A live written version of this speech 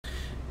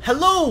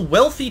Hello,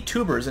 wealthy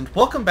tubers, and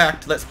welcome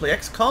back to Let's Play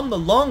XCOM The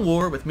Long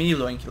War with me,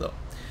 BlueAnkylo.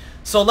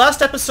 So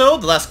last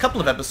episode, the last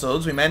couple of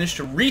episodes, we managed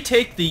to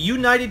retake the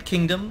United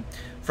Kingdom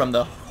from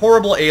the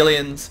horrible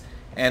aliens,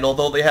 and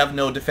although they have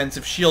no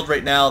defensive shield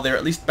right now, they're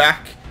at least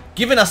back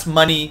giving us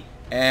money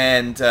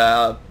and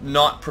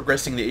not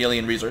progressing the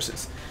alien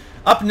resources.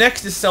 Up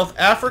next is South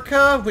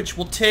Africa, which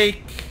will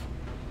take...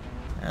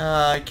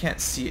 I can't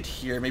see it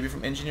here, maybe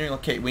from engineering.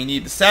 Okay, we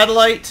need the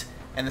satellite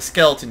and the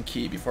skeleton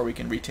key before we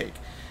can retake.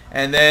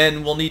 And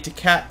then we'll need to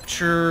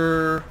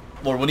capture...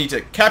 Well, we'll need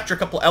to capture a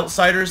couple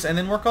outsiders and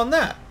then work on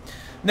that.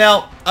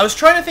 Now, I was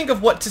trying to think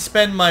of what to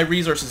spend my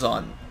resources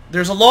on.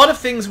 There's a lot of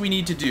things we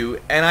need to do,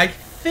 and I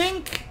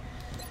think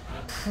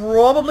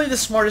probably the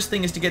smartest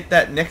thing is to get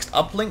that next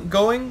uplink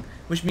going,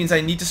 which means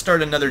I need to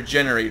start another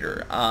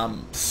generator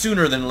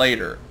sooner than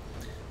later.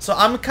 So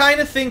I'm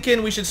kind of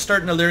thinking we should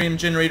start an Illyrium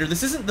generator.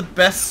 This isn't the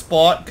best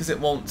spot because it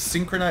won't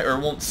synchronize or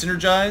won't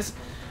synergize,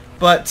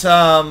 but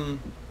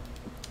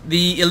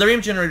the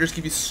Illyrium generators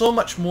give you so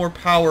much more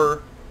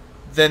power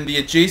than the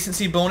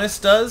adjacency bonus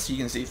does. You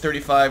can see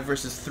 35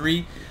 versus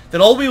 3.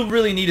 That all we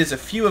really need is a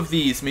few of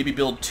these, maybe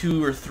build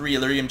 2 or 3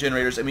 Illyrium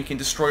generators, and we can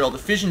destroy all the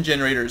fission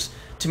generators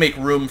to make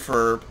room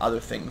for other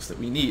things that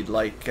we need,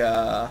 like,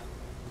 well,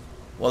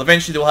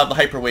 eventually we'll have the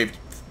hyperwave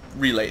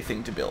relay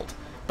thing to build.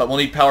 But we'll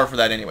need power for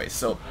that anyway,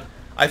 so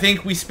I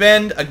think we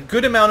spend a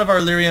good amount of our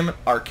Illyrium,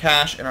 our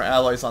cash, and our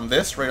alloys on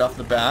this right off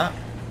the bat.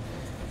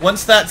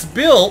 Once that's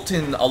built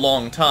in a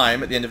long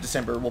time, at the end of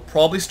December, we'll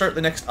probably start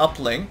the next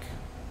uplink.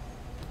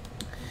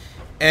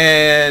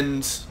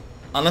 And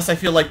unless I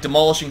feel like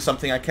demolishing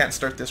something, I can't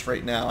start this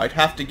right now. I'd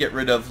have to get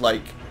rid of,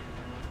 like,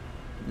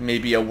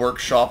 maybe a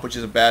workshop, which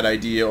is a bad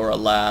idea, or a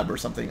lab or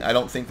something. I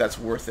don't think that's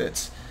worth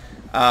it.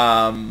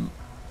 But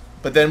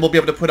then we'll be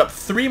able to put up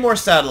 3 more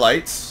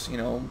satellites, you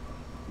know,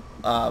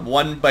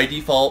 1 by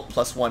default,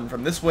 plus 1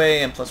 from this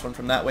way, and plus 1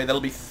 from that way.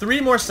 That'll be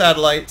 3 more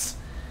satellites,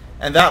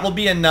 and that will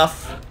be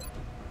enough,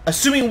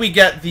 assuming we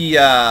get the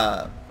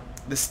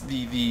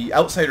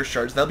outsider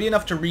shards, that'll be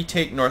enough to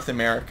retake North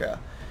America.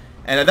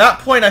 And at that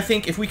point, I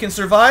think if we can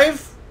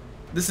survive,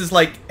 this is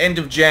like end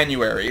of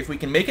January, if we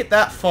can make it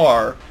that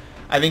far,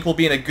 I think we'll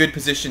be in a good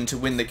position to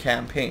win the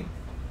campaign.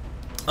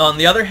 On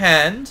the other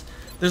hand,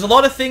 there's a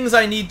lot of things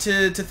I need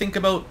to think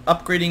about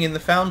upgrading in the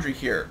foundry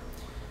here.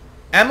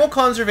 Ammo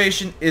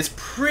conservation is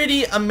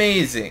pretty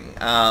amazing.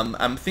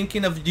 I'm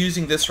thinking of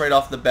using this right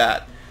off the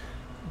bat.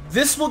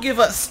 This will give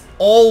us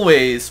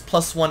always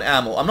 +1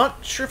 ammo. I'm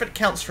not sure if it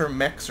counts for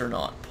mechs or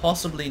not.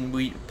 Possibly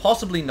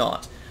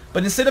not.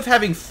 But instead of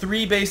having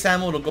 3 base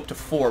ammo, it'll go up to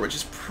 4, which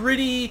is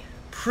pretty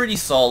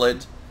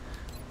solid.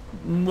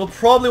 We'll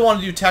probably want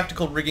to do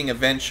tactical rigging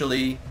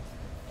eventually.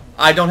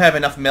 I don't have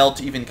enough meld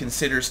to even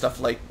consider stuff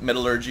like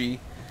metallurgy.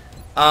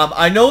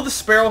 I know the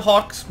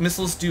Sparrowhawk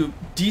missiles do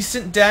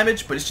decent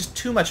damage, but it's just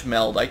too much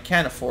meld. I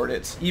can't afford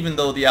it, even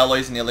though the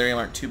alloys in the Illyrium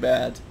aren't too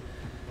bad.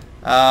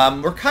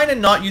 We're kind of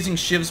not using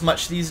shivs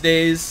much these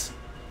days,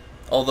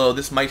 although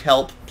this might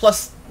help.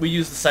 Plus, we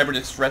use the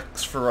Cybernetics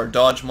Rex for our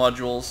dodge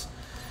modules.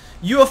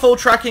 UFO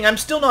tracking, I'm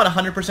still not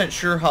 100%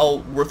 sure how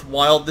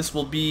worthwhile this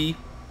will be.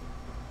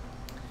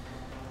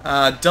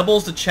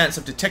 Doubles the chance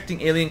of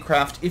detecting alien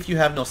craft if you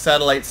have no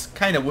satellites,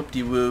 kind of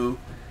whoop-de-woo.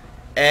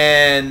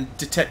 And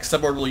detect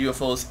suborbital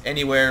UFOs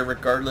anywhere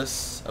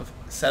regardless of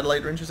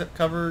satellite or intercept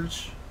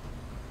coverage.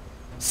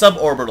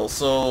 Suborbital,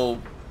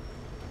 so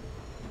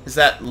is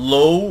that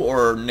low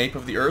or nape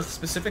of the Earth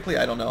specifically?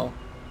 I don't know.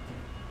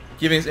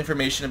 Giving us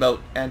information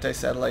about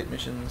anti-satellite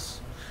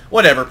missions.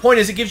 Whatever. Point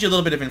is, it gives you a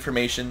little bit of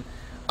information.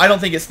 I don't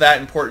think it's that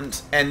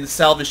important, and the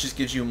salvage just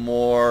gives you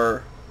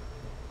more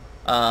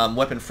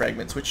weapon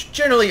fragments, which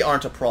generally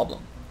aren't a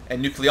problem.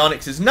 And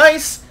nucleonics is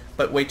nice,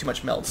 but way too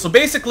much meld. So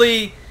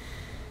basically,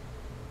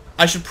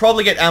 I should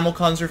probably get ammo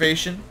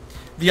conservation.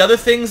 The other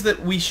things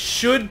that we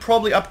should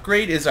probably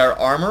upgrade is our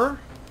armor.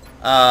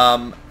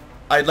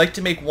 I'd like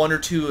to make 1 or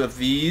 2 of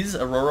these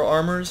Aurora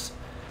armors.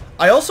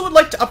 I also would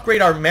like to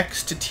upgrade our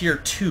mechs to tier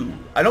 2.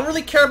 I don't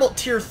really care about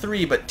tier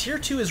 3, but tier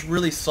 2 is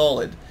really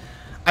solid.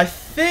 I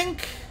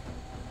think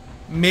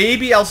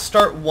maybe I'll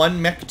start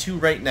 1 mech 2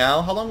 right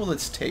now. How long will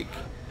this take?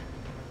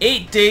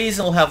 8 days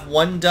and we'll have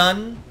 1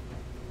 done.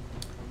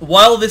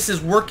 While this is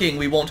working,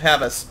 we won't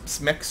have a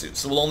mech suit,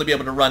 so we'll only be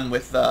able to run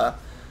with a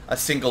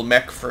single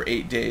mech for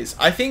 8 days.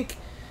 I think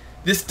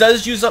this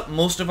does use up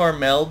most of our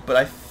meld, but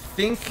I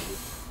think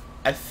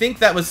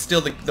that was still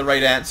the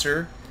right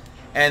answer.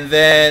 And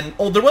then,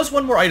 oh, there was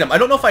one more item. I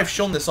don't know if I've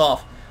shown this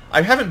off.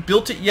 I haven't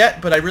built it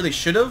yet, but I really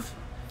should have.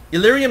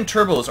 Illyrium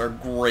turbos are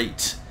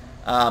great.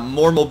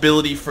 More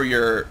mobility for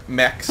your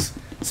mechs.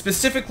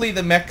 Specifically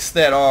the mechs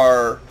that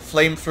are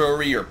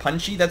flamethrowery or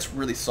punchy, that's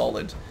really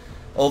solid.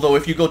 Although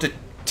if you go to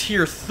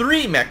tier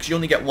 3 mechs, you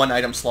only get 1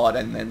 item slot,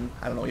 and then,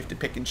 I don't know, you have to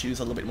pick and choose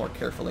a little bit more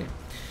carefully.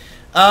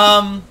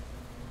 I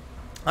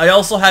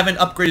also haven't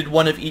upgraded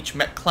 1 of each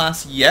mech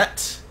class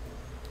yet.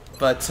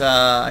 But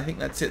I think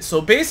that's it.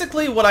 So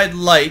basically what I'd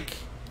like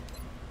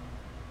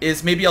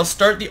is maybe I'll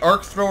start the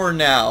arc thrower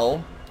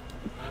now.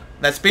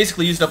 That's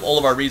basically used up all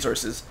of our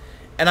resources.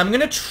 And I'm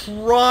going to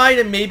try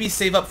to maybe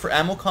save up for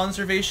ammo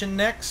conservation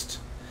next.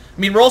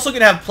 I mean, we're also going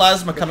to have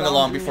plasma coming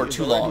along before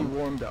too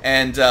long.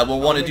 And we'll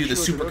want to do the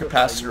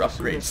supercapacitor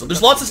upgrade. So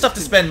there's lots of stuff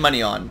to spend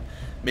money on.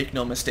 Make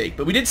no mistake.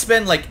 But we did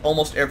spend like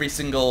almost every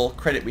single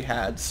credit we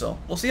had. So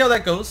we'll see how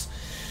that goes.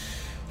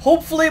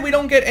 Hopefully we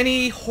don't get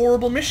any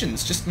horrible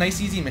missions. Just nice,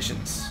 easy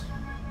missions.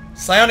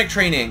 Psionic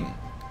training.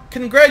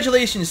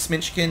 Congratulations,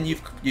 Sminchkin.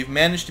 You've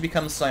managed to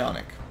become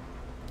psionic.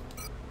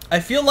 I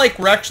feel like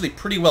we're actually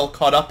pretty well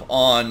caught up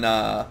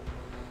on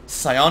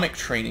psionic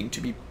training, to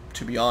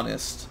be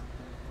honest.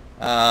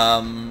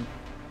 We're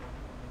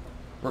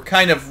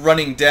kind of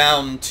running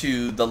down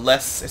to the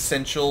less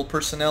essential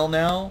personnel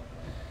now.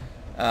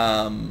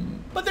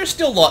 But there's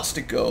still lots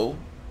to go.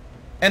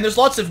 And there's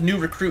lots of new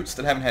recruits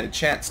that haven't had a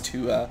chance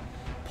to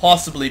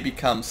possibly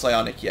become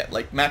psionic yet.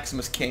 Like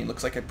Maximus Kane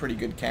looks like a pretty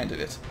good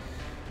candidate,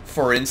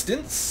 for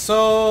instance.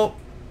 So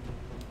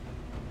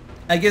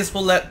I guess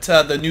we'll let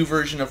the new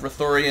version of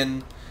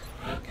Rithorian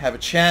have a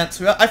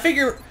chance. I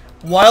figure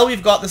while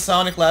we've got the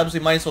psionic labs, we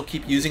might as well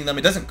keep using them.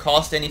 It doesn't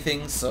cost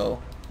anything,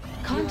 so...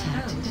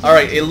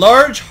 Alright, a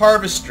large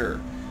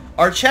harvester.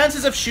 Our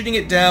chances of shooting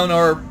it down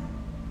are,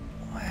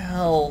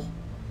 well,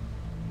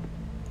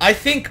 I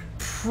think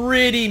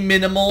pretty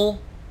minimal,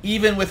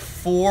 even with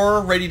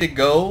 4 ready to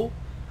go.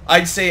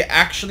 I'd say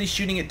actually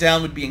shooting it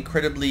down would be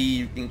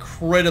incredibly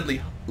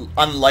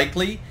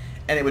unlikely,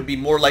 and it would be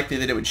more likely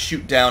that it would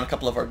shoot down a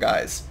couple of our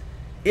guys.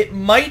 It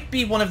might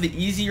be one of the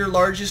easier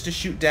larges to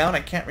shoot down. I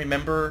can't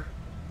remember.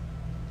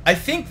 I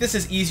think this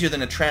is easier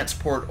than a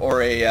transport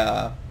or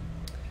a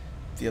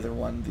the other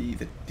one,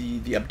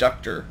 the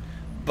abductor,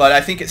 but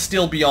I think it's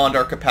still beyond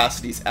our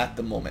capacities at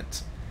the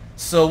moment.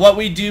 So what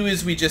we do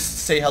is we just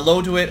say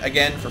hello to it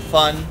again for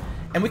fun,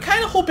 and we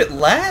kind of hope it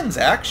lands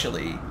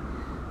actually.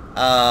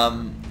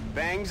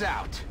 Bangs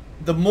out.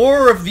 The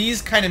more of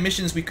these kind of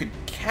missions we could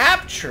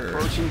capture.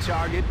 Approaching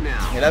target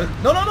now. Yeah,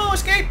 no,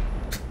 escape!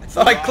 I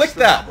thought I clicked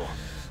that.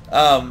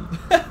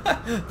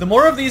 The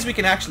more of these we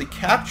can actually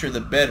capture,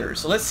 the better.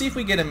 So let's see if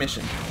we get a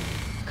mission.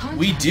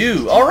 We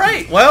do.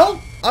 Alright,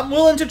 well, I'm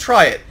willing to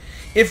try it.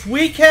 If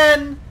we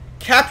can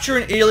capture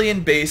an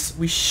alien base,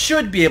 we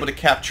should be able to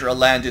capture a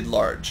landed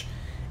large.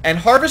 And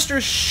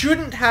harvesters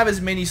shouldn't have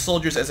as many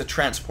soldiers as a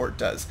transport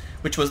does,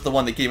 which was the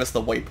one that gave us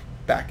the wipe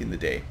back in the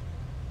day.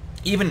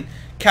 Even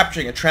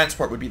capturing a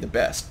transport would be the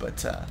best,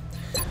 but...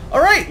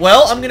 Alright,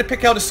 well, I'm going to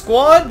pick out a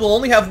squad. We'll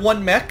only have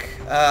 1 mech,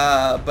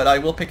 but I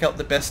will pick out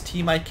the best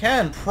team I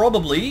can.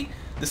 Probably,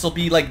 this will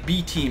be like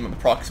B team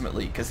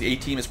approximately, because the A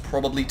team is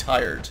probably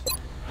tired.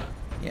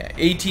 Yeah,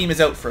 A team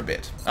is out for a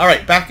bit.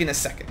 Alright, back in a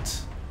second.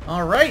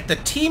 Alright, the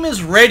team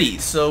is ready.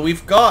 So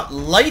we've got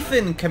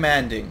Lythan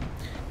commanding.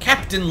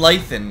 Captain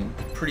Lythan,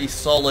 pretty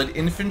solid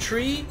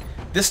infantry.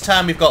 This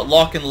time we've got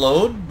lock and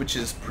load, which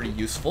is pretty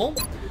useful.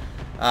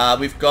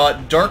 We've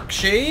got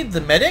Darkshade,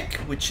 the medic,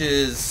 which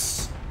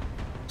is...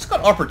 It's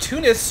got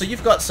opportunist, so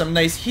you've got some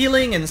nice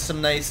healing and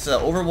some nice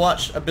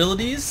Overwatch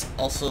abilities.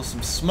 Also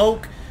some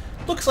smoke.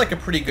 Looks like a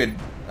pretty good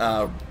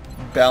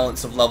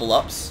balance of level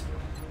ups.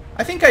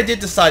 I think I did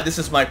decide this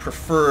is my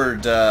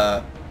preferred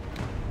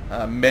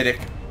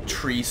medic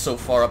tree so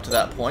far up to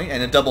that point,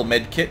 and a double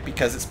med kit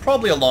because it's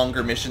probably a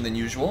longer mission than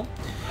usual.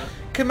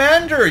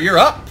 Commander, you're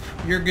up.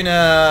 You're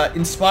gonna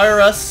inspire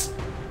us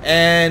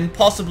and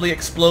possibly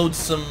explode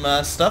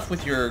some stuff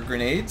with your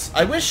grenades.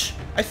 I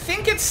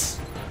think it's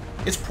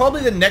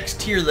probably the next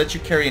tier that lets you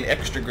carry an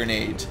extra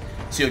grenade,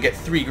 so you'll get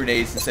 3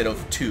 grenades instead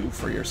of 2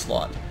 for your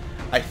slot,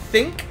 I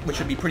think, which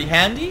would be pretty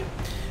handy.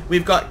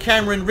 We've got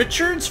Cameron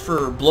Richards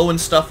for blowing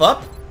stuff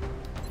up.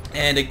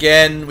 And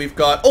again, we've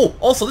got... Oh,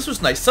 also, this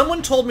was nice.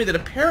 Someone told me that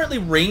apparently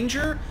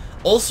Ranger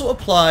also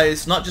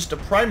applies not just to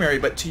primary,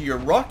 but to your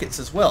rockets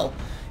as well.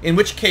 In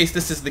which case,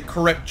 this is the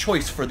correct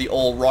choice for the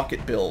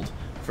all-rocket build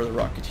for the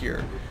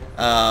Rocketeer.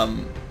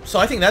 So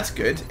I think that's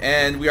good.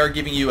 And we are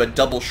giving you a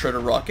double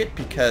shredder rocket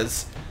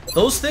because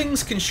those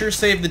things can sure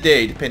save the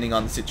day depending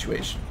on the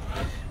situation.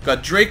 We've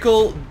got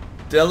Draco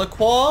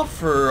Delacroix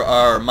for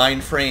our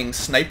mind-fraying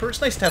sniper.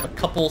 It's nice to have a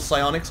couple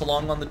psionics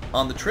along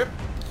on the trip.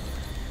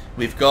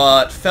 We've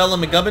got Fella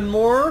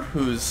McGubbinmore,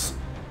 who's,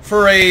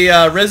 for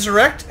a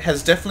Resurrect,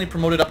 has definitely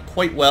promoted up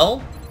quite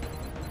well.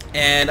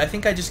 And I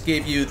think I just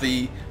gave you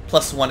the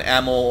 +1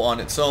 ammo on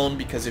its own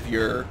because of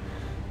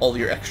all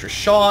your extra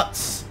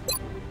shots.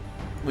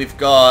 We've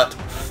got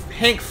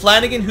Hank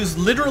Flanagan, who's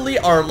literally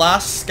our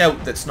last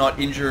scout that's not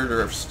injured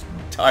or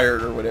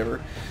tired or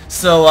whatever.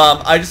 So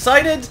I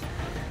decided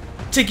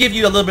to give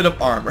you a little bit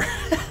of armor.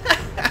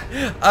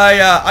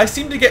 I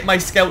seem to get my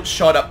scouts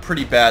shot up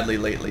pretty badly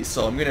lately,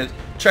 so I'm gonna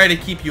try to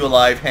keep you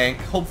alive, Hank.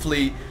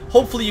 Hopefully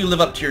you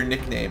live up to your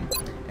nickname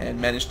and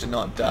manage to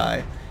not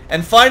die.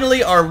 And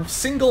finally, our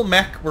single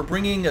mech, we're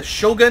bringing a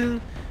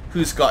Shogun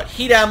who's got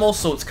heat ammo,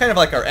 so it's kind of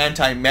like our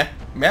anti-mech.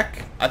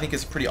 I think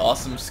it's a pretty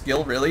awesome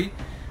skill, really.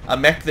 A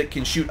mech that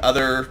can shoot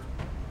other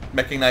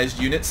mechanized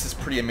units is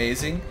pretty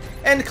amazing.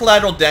 And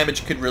collateral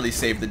damage could really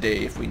save the day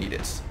if we need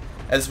it.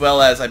 As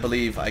well as, I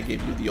believe, I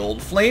gave you the old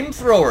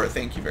flamethrower.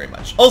 Thank you very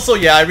much. Also,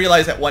 yeah, I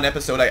realized that one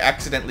episode I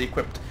accidentally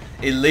equipped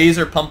a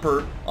laser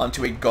pumper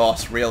onto a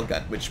Gauss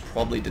railgun, which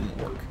probably didn't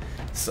work.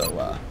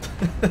 So,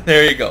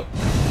 there you go.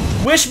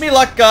 Wish me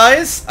luck,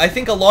 guys. I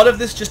think a lot of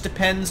this just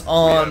depends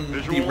on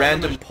the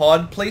random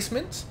pod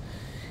placement.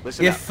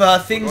 If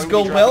things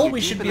go well,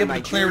 we should be able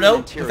to clear it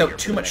out without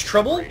too much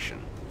trouble.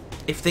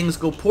 If things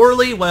go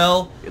poorly,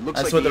 well,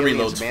 that's what the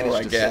reload's for,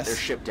 I guess. Their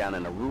ship down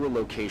in a rural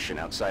location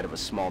outside of a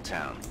small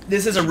town.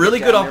 This is a really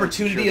good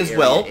opportunity as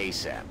well.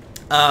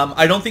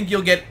 I don't think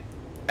you'll get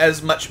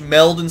as much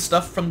meld and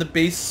stuff from the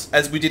base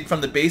as we did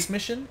from the base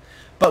mission,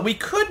 but we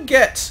could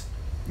get,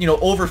 you know,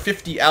 over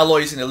 50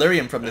 alloys and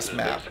Illyrium from this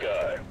map.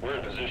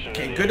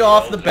 Okay, good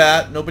off the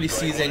bat. Nobody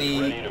sees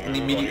any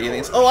immediate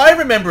aliens. Oh, I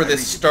remember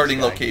this starting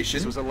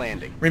location.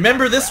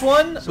 Remember this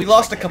one? We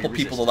lost a couple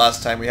people the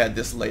last time we had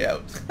this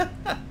layout.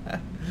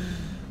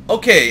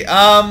 Okay,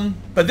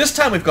 but this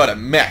time we've got a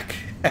mech.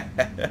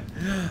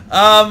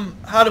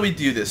 How do we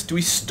do this? Do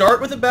we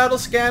start with a battle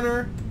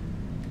scanner?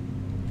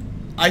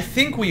 I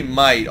think we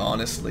might,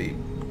 honestly.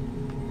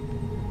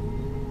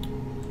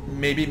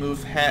 Maybe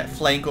move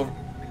flank over.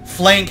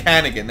 Flank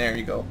Hannigan, there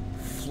you go.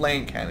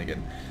 Flank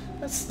Hannigan.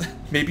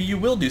 Maybe you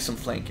will do some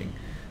flanking.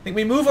 I think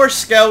we move our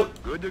scout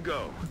Good to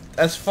go.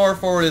 as far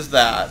forward as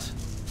that.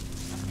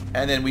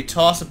 And then we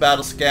toss a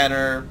battle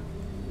scanner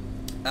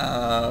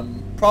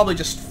probably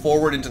just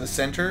forward into the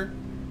center.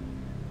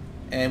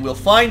 And we'll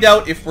find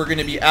out if we're going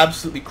to be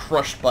absolutely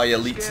crushed by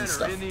elites and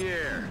stuff. In the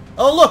air.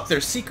 Oh look,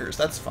 there's seekers,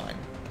 that's fine.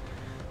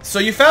 So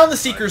you found the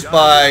seekers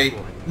by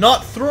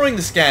not throwing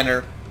the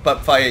scanner,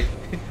 but by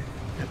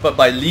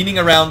leaning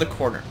around the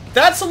corner.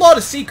 That's a lot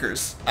of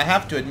seekers, I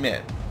have to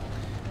admit.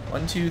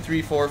 1, 2,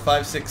 3, 4,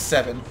 5, 6,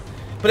 7.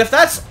 But if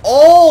that's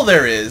all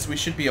there is, we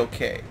should be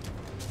okay.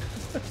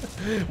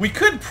 We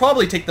could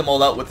probably take them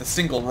all out with a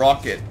single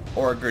rocket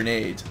or a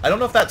grenade. I don't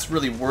know if that's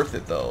really worth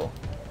it, though.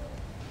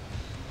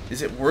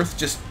 Is it worth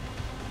just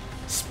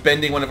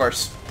spending one of our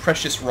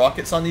precious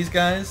rockets on these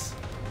guys?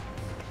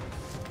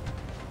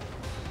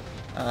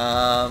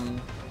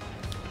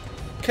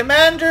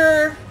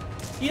 Commander,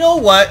 you know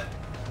what?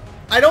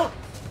 I don't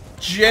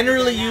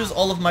generally use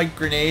all of my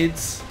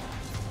grenades.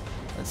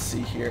 Let's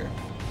see here.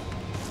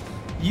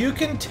 You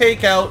can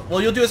take out...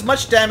 Well, you'll do as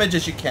much damage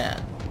as you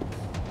can.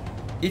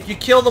 If you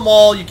kill them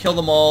all, you kill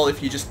them all.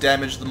 If you just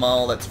damage them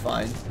all, that's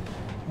fine.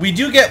 We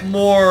do get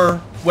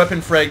more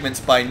weapon fragments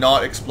by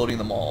not exploding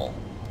them all.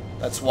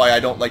 That's why I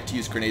don't like to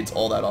use grenades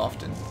all that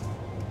often.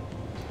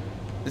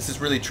 This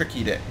is really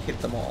tricky to hit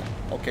them all.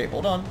 Okay,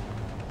 hold on.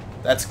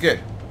 That's good.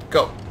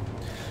 Go.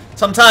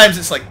 Sometimes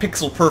it's like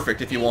pixel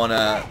perfect if you want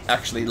to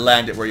actually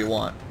land it where you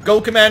want. Go,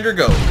 Commander,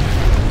 go.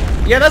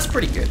 Yeah, that's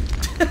pretty good.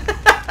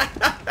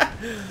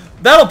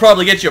 That'll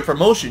probably get you a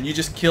promotion. You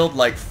just killed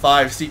like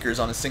 5 seekers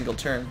on a single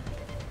turn.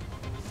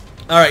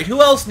 Alright,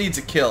 who else needs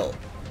a kill?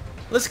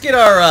 Let's get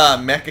our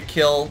mecha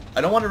kill.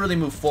 I don't want to really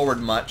move forward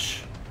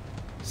much,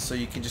 so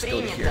you can just go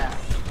to here.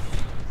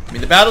 I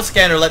mean, the battle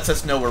scanner lets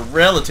us know we're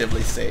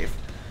relatively safe,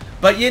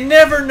 but you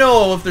never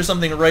know if there's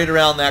something right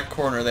around that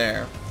corner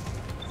there.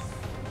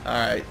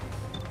 Alright,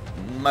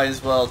 might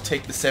as well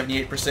take the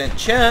 78%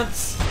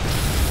 chance.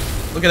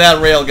 Look at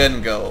that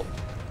railgun go.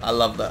 I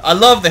love that. I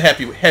love the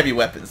heavy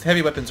weapons.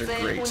 Heavy weapons are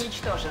great.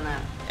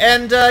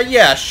 And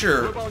yeah,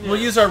 sure. We'll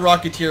use our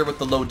Rocketeer with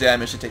the low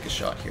damage to take a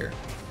shot here.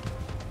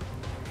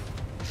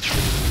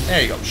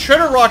 There you go.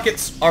 Shredder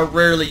rockets are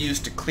rarely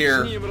used to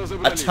clear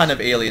a ton of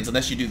aliens,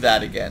 unless you do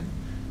that again.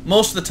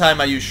 Most of the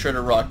time I use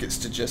Shredder rockets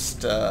to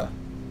just,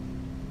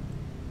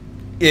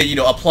 you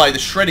know, apply the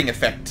shredding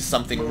effect to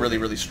something really,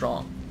 really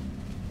strong.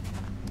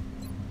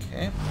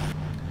 Okay.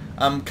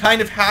 I'm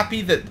kind of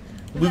happy that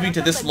moving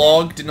to this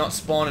log did not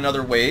spawn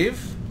another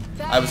wave.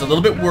 I was a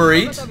little bit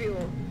worried. So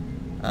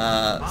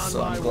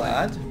I'm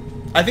glad.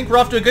 I think we're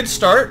off to a good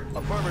start.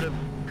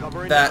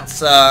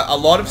 That's a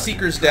lot of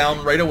seekers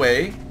down right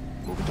away.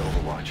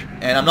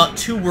 And I'm not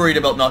too worried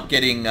about not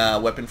getting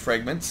weapon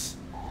fragments.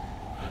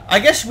 I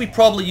guess we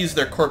probably use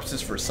their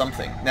corpses for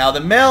something. Now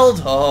the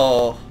meld,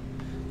 oh,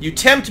 you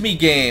tempt me,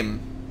 game.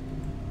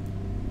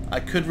 I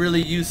could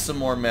really use some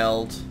more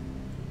meld.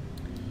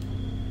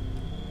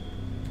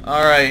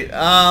 Alright,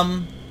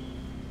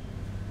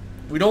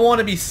 we don't want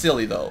to be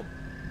silly though.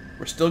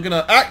 We're still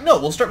gonna... no,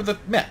 we'll start with the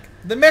mech.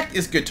 The mech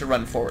is good to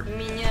run forward.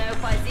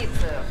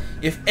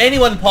 If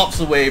anyone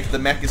pops a wave, the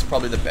mech is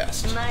probably the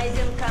best.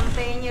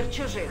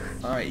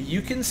 Alright,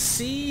 you can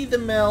see the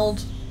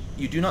meld.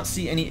 You do not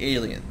see any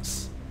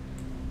aliens.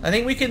 I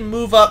think we can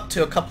move up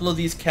to a couple of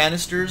these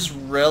canisters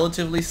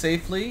relatively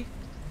safely.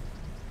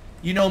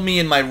 You know me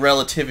and my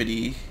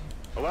relativity.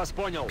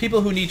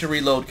 People who need to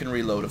reload can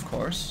reload, of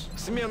course.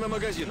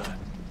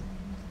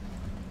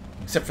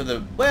 Except for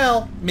the...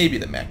 well, maybe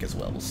the mech as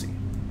well. We'll see.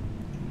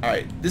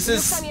 Alright, this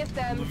is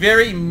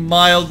very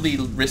mildly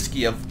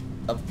risky of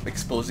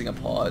exposing a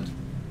pod.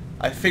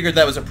 I figured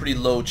that was a pretty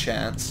low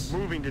chance.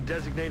 Moving to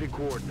designated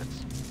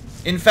coordinates.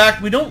 In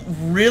fact, we don't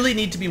really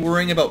need to be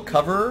worrying about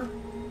cover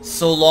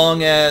so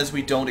long as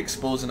we don't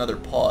expose another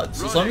pod.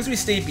 So as long as we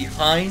stay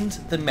behind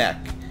the mech,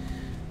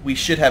 we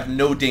should have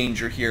no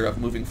danger here of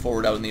moving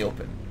forward out in the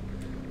open.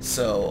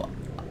 So,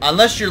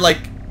 unless you're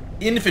like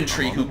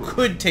infantry who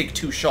could take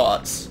 2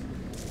 shots,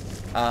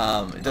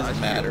 it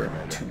doesn't matter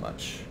too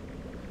much.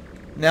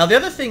 Now the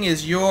other thing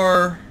is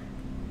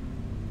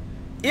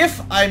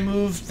if I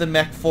moved the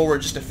mech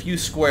forward just a few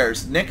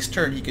squares, next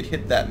turn he could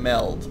hit that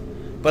meld.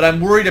 But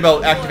I'm worried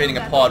about activating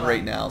a pod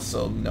right now,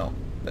 so no.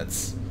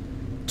 That's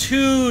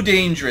too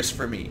dangerous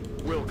for me.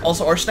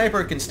 Also, our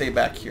sniper can stay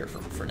back here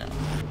for now.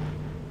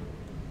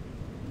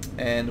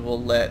 And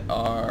we'll let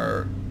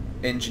our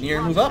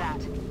engineer move up.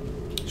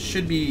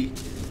 Should be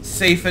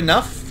safe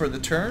enough for the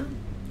turn.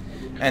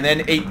 And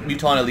then 8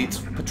 Muton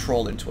elites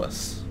patrol into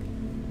us.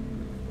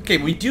 Okay,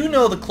 we do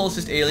know the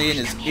closest alien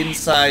is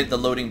inside the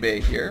loading bay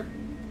here.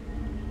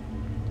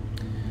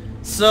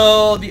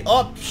 So the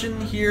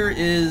option here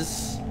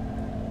is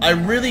I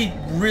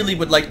really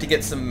would like to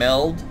get some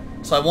meld.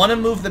 So I want to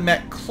move the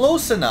mech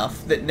close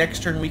enough that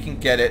next turn we can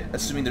get it,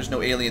 assuming there's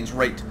no aliens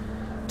right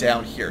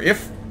down here.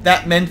 If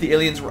that meant the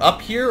aliens were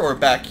up here or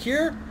back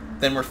here,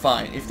 then we're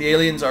fine. If the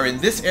aliens are in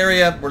this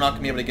area, we're not going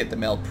to be able to get the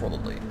meld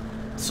probably.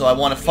 So I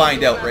want to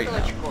find out right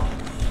now.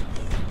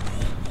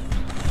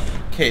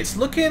 Okay, it's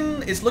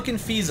looking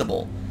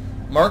feasible.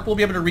 Mark will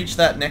be able to reach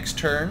that next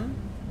turn.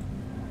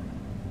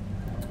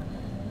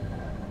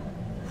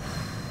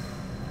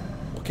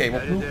 Okay,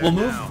 we'll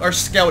move our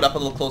scout up a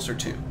little closer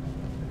too.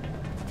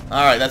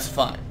 Alright, that's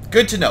fine.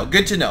 Good to know,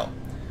 good to know.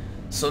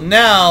 So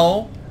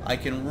now I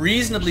can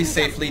reasonably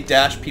safely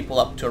dash people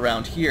up to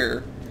around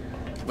here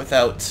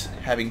without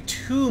having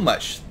too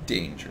much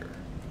danger.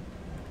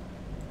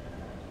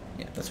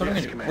 Yeah, that's what I'm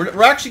going to do.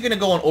 We're actually going to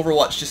go on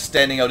Overwatch just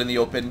standing out in the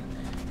open,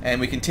 and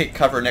we can take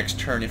cover next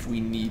turn if we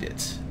need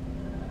it.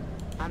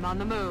 I'm on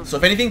the move. So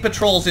if anything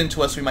patrols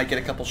into us, we might get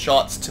a couple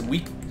shots to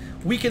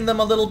weaken them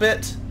a little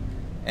bit,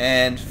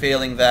 and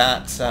failing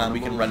that,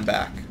 we can run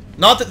back.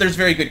 Not that there's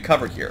very good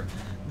cover here.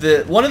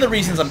 One of the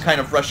reasons I'm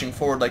kind of rushing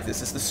forward like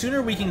this is the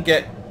sooner we can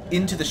get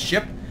into the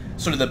ship,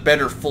 sort of the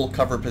better full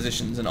cover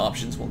positions and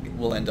options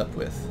we'll end up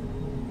with.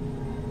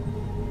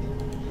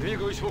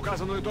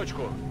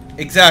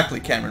 Exactly,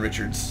 Cameron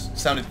Richards.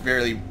 Sounded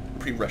very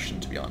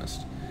pre-Russian, to be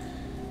honest.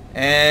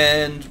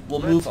 And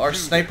we'll move our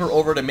sniper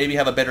over to maybe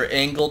have a better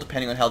angle,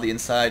 depending on how the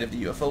inside of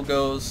the UFO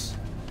goes.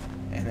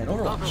 And then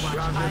Overwatch.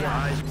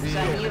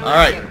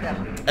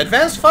 Alright.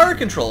 Advanced fire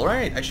control,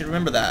 right. I should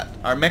remember that.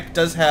 Our mech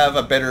does have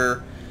a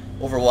better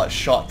Overwatch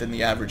shot than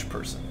the average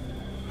person.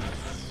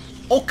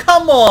 Oh,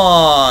 come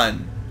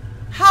on!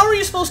 How are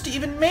you supposed to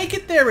even make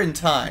it there in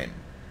time?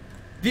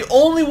 The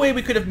only way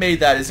we could have made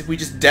that is if we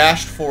just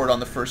dashed forward on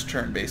the first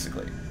turn,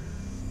 basically.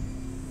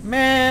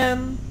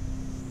 Man.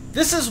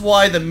 This is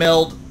why the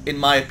meld, in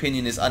my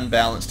opinion, is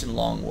unbalanced in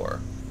Long War.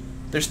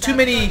 There's too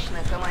many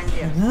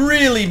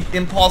really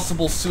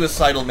impossible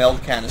suicidal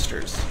meld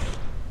canisters,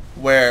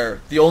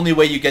 where the only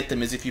way you get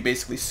them is if you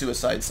basically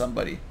suicide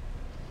somebody.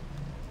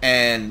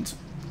 And,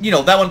 you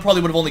know, that one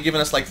probably would have only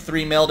given us like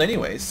 3 meld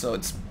anyway, so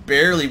it's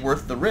barely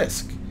worth the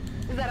risk.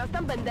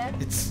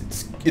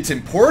 It's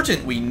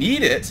important, we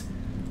need it,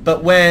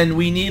 but when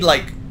we need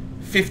like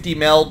 50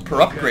 meld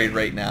per upgrade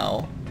right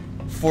now,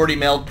 40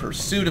 meld per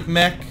suit of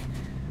mech,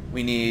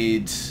 we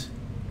need...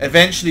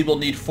 Eventually we'll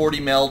need 40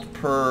 meld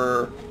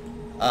per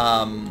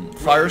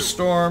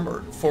Firestorm,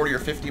 or 40 or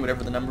 50,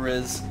 whatever the number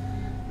is.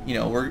 You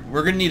know, we're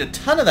going to need a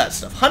ton of that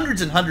stuff.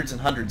 Hundreds and hundreds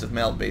and hundreds of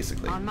meld,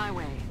 basically. On my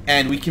way.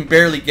 And we can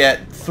barely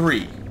get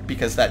 3,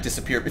 because that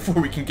disappeared before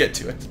we can get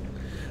to it.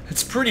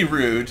 It's pretty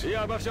rude.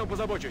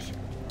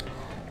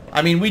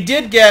 I mean, we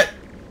did get,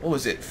 what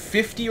was it,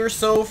 50 or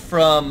so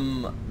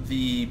from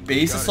the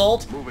base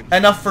assault?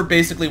 Enough for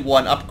basically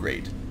 1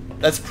 upgrade.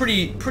 That's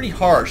pretty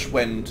harsh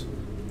when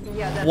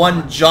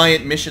one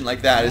giant mission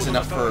like that is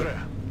enough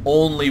for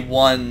only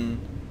 1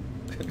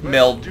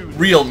 meld,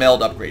 real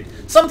meld upgrade.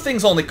 Some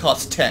things only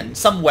cost 10.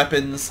 Some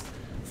weapons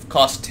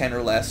cost 10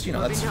 or less. You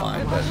know, that's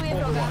fine.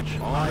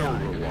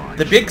 But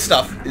the big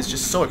stuff is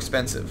just so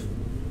expensive.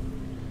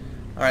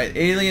 Alright,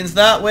 aliens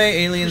that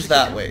way, aliens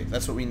that way.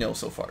 That's what we know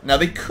so far. Now,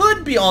 they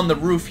could be on the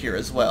roof here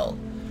as well.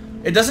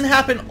 It doesn't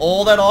happen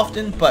all that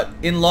often, but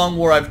in Long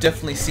War, I've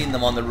definitely seen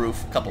them on the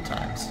roof a couple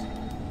times.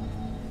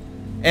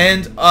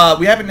 And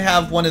we happen to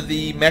have one of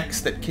the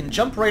mechs that can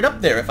jump right up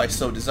there if I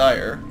so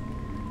desire.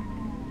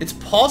 It's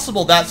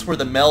possible that's where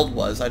the meld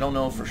was. I don't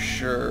know for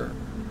sure.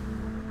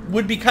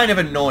 Would be kind of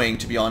annoying,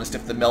 to be honest,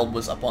 if the meld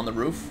was up on the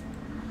roof.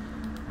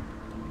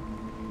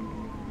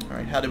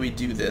 Alright, how do we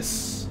do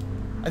this?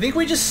 I think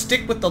we just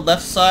stick with the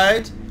left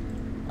side.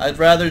 I'd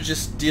rather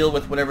just deal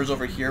with whatever's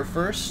over here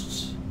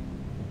first.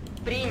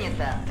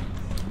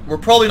 We're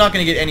probably not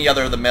going to get any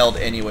other of the meld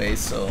anyway,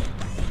 so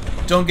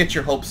don't get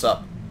your hopes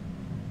up.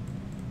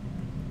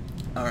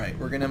 Alright,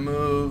 we're going to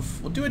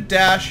move. We'll do a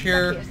dash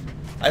here.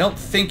 I don't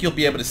think you'll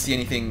be able to see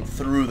anything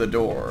through the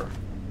door,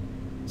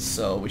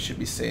 so we should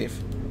be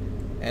safe.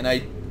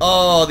 And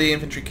oh, the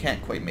infantry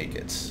can't quite make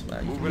it. You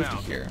can move to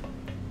here.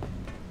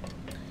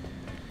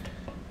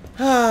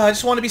 I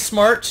just want to be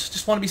smart.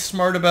 Just want to be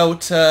smart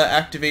about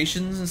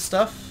activations and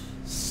stuff.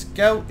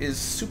 Scout is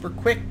super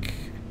quick.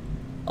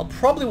 I'll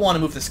probably want to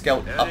move the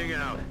scout up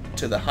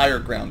to the higher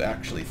ground,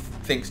 actually,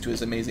 thanks to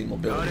his amazing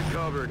mobility.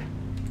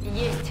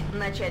 Есть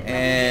начать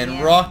And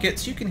наведение.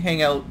 rockets, you can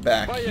hang out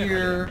back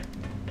here.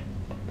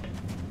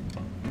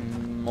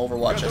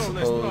 Overwatch, I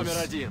Готовность номер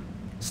suppose. один.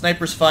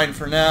 Sniper's fine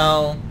for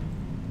now.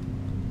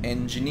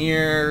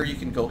 Engineer, you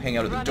can go hang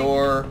out at the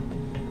door.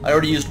 I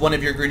already used one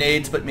of your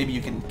grenades, but maybe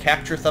you can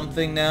capture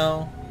something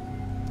now.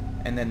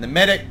 And then the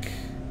medic.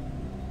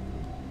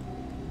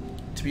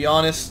 To be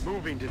honest,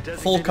 Moving to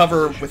designated full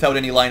cover position. without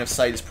any line of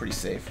sight is pretty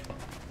safe.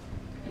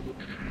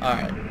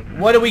 Alright,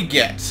 what do we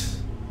get?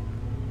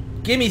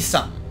 Gimme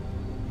some.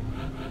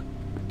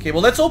 Okay,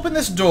 well let's open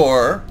this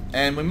door,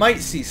 and we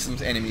might see some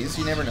enemies,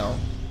 you never know.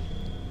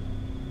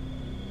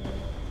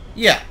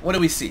 Yeah, what do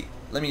we see?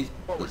 Let me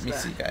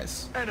see,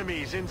 guys.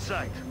 Enemies in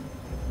sight.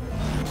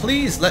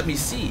 Please let me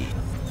see.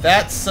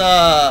 That's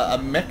a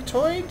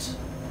mechtoid?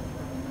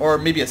 Or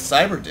maybe a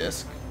cyber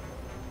disc.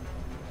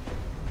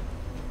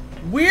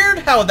 Weird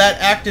how that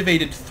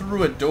activated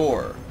through a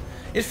door.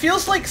 It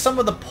feels like some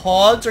of the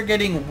pods are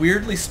getting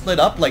weirdly split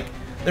up. Like,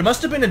 there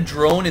must have been a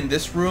drone in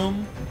this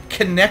room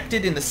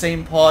connected in the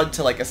same pod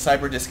to like a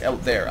cyber disc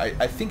out there.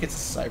 I think it's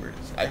a cyber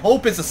disc. I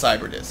hope it's a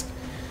cyber disc.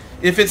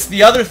 If it's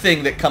the other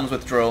thing that comes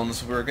with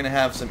drones, we're going to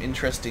have some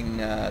interesting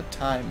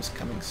times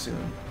coming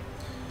soon.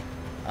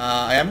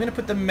 I am going to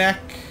put the mech...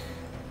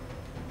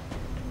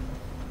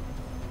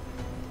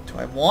 Do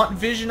I want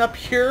vision up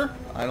here?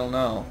 I don't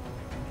know.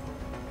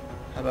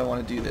 How do I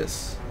want to do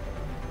this?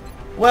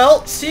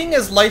 Well, seeing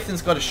as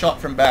Lythan's got a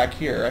shot from back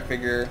here, I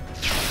figure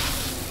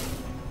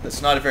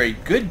that's not a very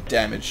good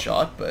damage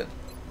shot, but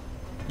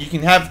you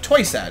can have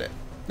twice at it.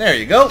 There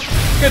you go.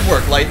 Good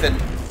work, Lythan.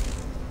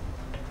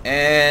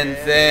 And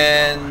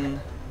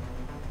then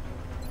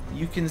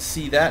you can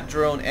see that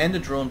drone and a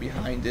drone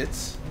behind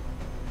it.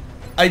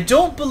 I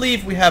don't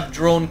believe we have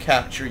drone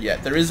capture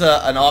yet. There is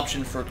an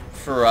option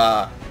for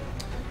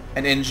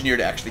an engineer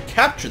to actually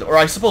capture them, or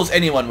I suppose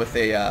anyone with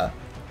a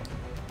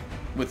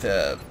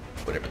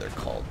whatever they're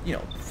called, you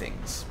know,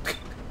 things.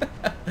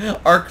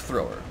 Arc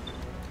thrower.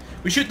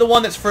 We shoot the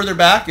one that's further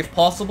back if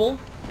possible,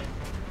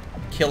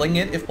 killing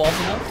it if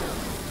possible.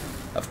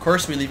 Of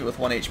course, we leave it with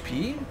 1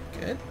 HP.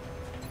 Good.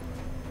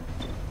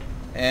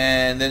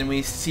 And then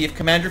we see if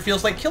Commander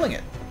feels like killing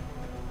it.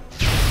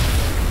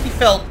 He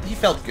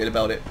felt good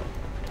about it.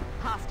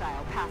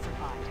 Hostile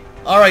pacified.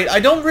 Alright, I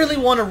don't really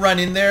want to run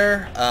in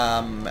there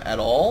at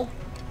all.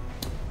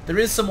 There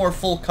is some more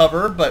full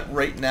cover, but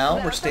right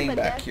now we're staying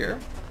back here.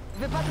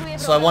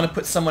 So I want to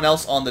put someone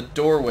else on the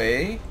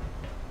doorway.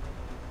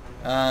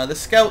 The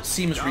scout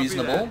seems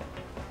reasonable.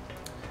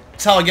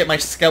 That's how I get my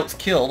scouts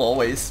killed,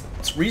 always.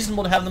 It's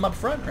reasonable to have them up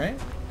front, right?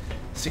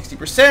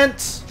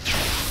 60%.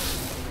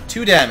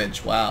 2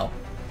 damage, wow.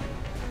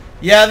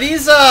 Yeah,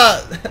 these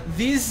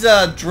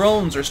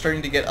drones are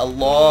starting to get a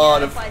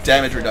lot of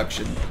damage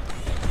reduction.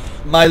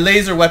 My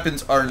laser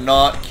weapons are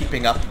not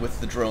keeping up with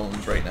the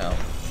drones right now.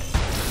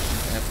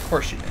 And of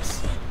course you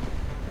miss.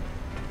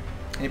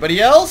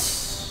 Anybody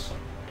else?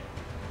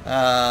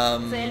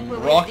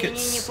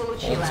 Rockets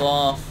holds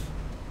off.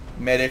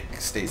 Medic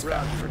stays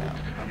back for now.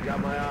 I've got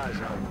my eyes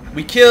on.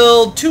 We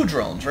killed 2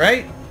 drones,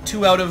 right?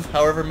 2 out of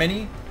however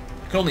many. You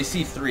could only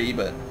see 3,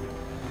 but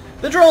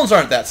the drones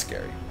aren't that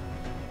scary.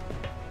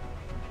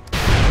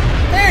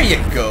 There you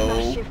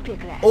go.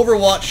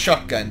 Overwatch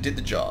shotgun did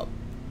the job.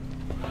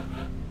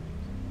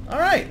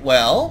 Alright,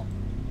 well,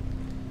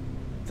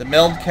 the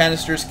meld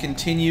canisters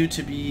continue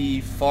to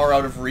be far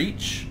out of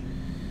reach.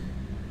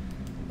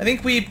 I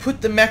think we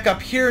put the mech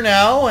up here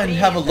now and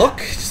have a look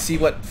to see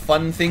what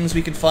fun things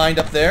we can find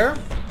up there.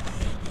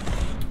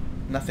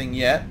 Nothing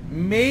yet.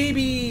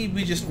 Maybe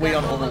we just wait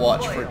on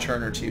Overwatch for a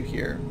turn or 2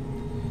 here.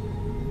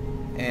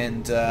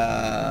 And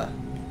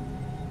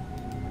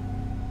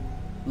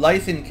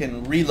Lythan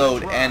can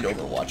reload and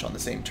Overwatch on the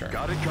same turn.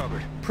 Got it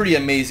covered. Pretty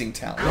amazing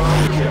talent.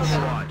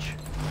 Overwatch.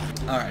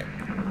 Alright.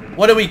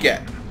 What do we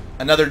get?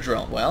 Another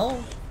drone.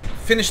 Well,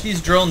 finish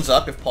these drones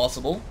up if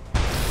possible.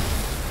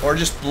 Or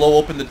just blow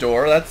open the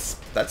door.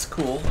 That's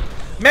cool.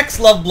 Mechs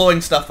love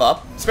blowing stuff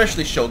up,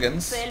 especially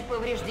Shoguns. Цель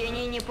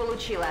повреждений не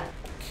получила.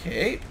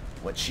 Okay,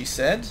 what she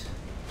said.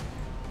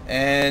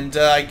 And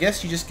I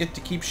guess you just get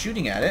to keep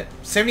shooting at it.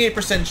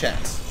 78%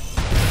 chance.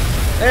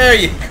 There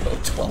you go,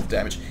 12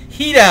 damage.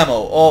 Heat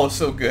ammo, oh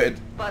so good.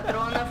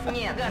 Патронов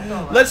нет.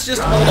 Готово. Let's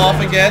just hold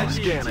off again.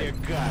 Scanning.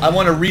 I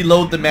want to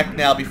reload the mech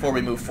now before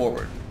we move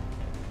forward.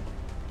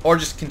 Or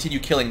just continue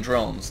killing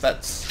drones.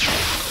 That's...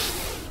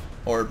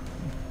 Or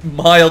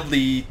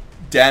mildly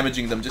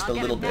damaging them just a I'll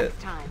get little it bit.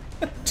 next time.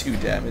 2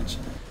 damage.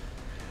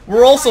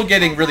 We're also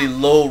getting really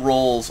low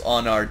rolls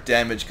on our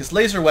damage, because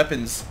laser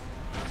weapons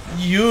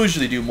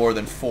usually do more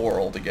than 4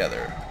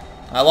 altogether.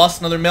 I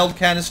lost another meld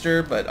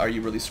canister, but are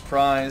you really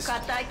surprised?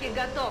 К атаке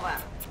готово.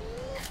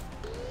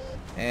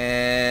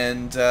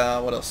 And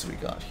what else have we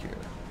got here?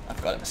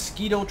 I've got a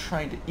mosquito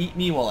trying to eat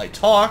me while I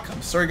talk.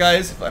 I'm sorry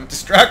guys if I'm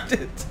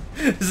distracted.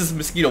 This is a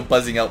mosquito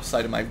buzzing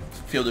outside of my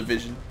field of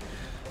vision.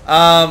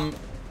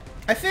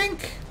 I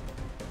think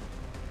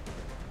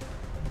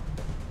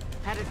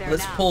Headed there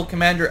let's now. pull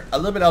Commander a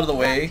little bit out of the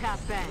way, Tap,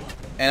 bang.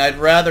 and I'd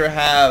rather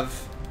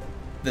have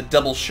the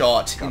double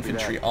shot Copy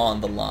infantry that.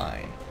 on the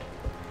line.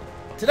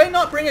 Did I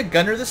not bring a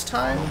gunner this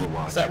time?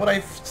 Is that what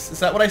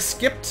I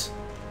skipped?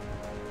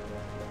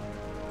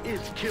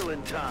 It's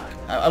killing time.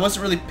 I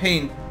wasn't really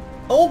paying...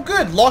 Oh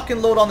good, lock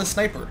and load on the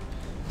sniper.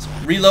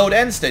 Reload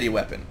and steady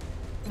weapon.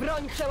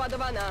 Yeah,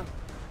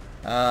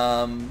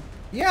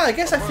 I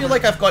guess I feel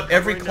like I've got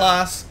every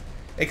class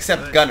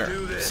except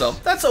gunner, so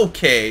that's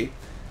okay.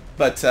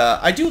 But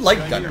I do like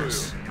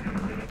gunners.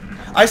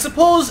 I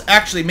suppose,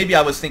 actually, maybe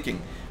I was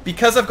thinking,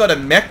 because I've got a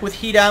mech with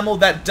heat ammo,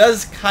 that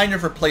does kind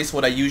of replace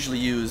what I usually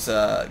use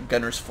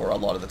gunners for a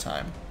lot of the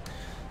time.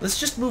 Let's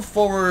just move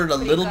forward a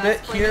little bit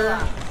here.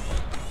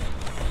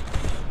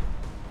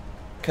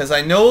 Because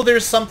I know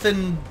there's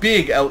something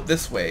big out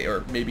this way,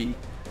 or maybe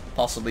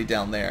possibly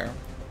down there.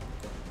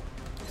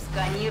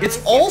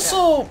 It's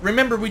also,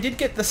 remember, we did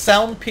get the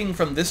sound ping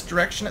from this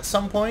direction at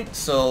some point,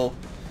 so,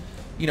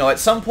 you know, at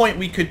some point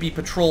we could be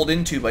patrolled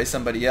into by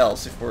somebody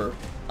else if we're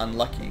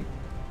unlucky.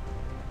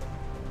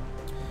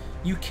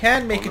 You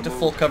can make it to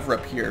full cover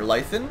up here,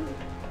 Lythan.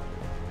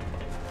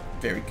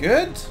 Very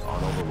good. On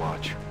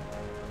overwatch.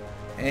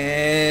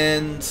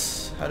 And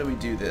how do we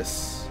do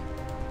this?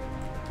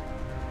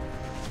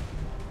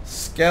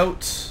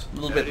 Scout, a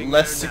little bit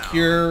less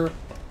secure.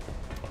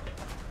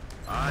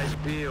 Eyes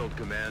peeled,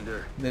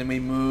 Commander. Then we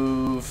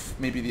move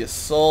maybe the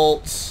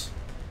assault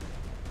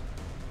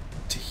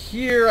to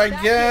here, I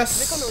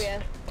guess.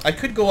 I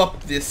could go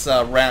up this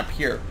ramp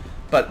here,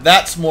 but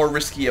that's more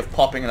risky of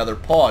popping another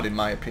pod in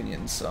my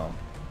opinion, so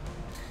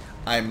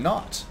I'm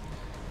not.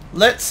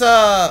 Let's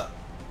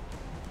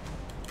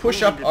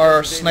push up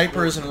our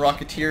snipers and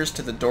rocketeers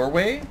to the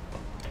doorway.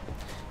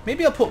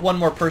 Maybe I'll put one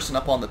more person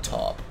up on the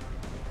top.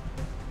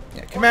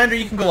 Yeah, Commander,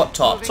 you can go up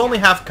top. It's only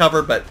half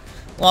cover, but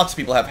lots of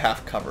people have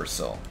half cover,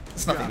 so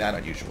it's nothing that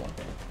unusual.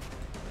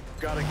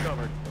 Got it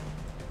covered.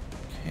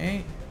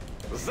 Okay.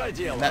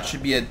 And that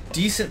should be a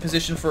decent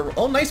position for...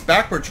 Oh, nice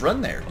backwards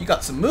run there. You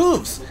got some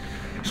moves.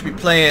 Should be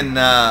playing,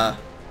 I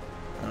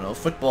don't know,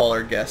 football,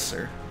 I guess,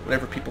 or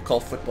whatever people call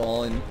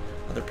football in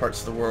other parts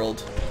of the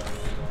world.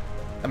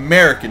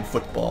 American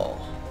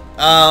football.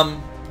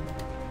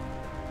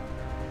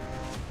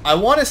 I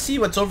want to see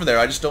what's over there.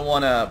 I just don't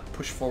want to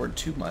push forward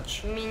too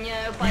much.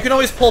 You can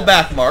always pull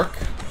back, Mark.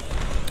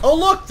 Oh,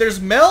 look,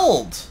 there's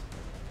meld.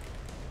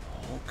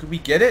 Oh, could we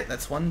get it?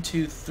 That's 1,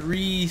 2,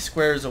 3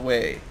 squares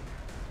away.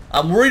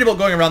 I'm worried about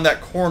going around that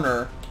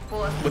corner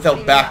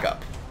without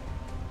backup.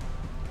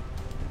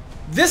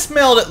 This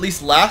meld at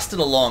least lasted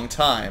a long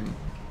time.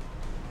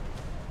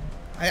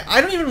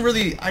 I don't even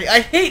really... I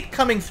hate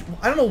coming through...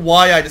 I don't know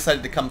why I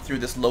decided to come through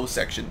this low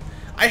section.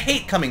 I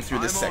hate coming through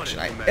this section.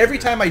 Every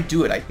time I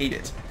do it, I hate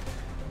it.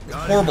 It's a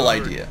horrible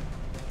idea.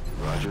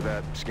 Roger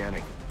that.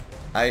 Scanning.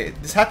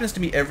 This happens to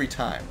me every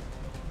time.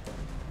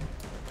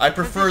 I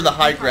prefer the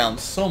high ground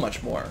so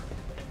much more.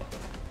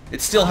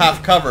 It's still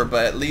half cover,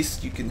 but at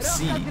least you can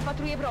see.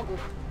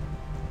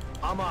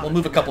 We'll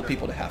move a couple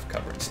people to half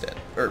cover instead.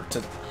 Or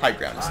to high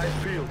ground instead.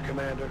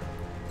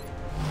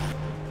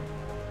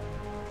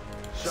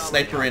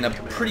 Sniper in a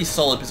pretty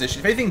solid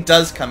position. If anything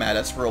does come at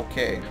us, we're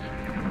okay.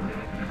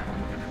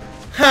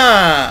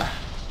 Huh.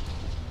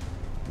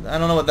 I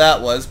don't know what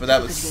that was, but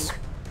that was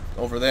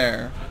over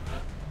there.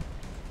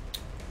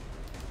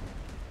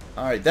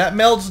 Alright, that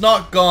meld's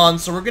not gone,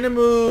 so we're gonna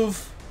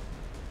move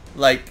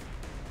like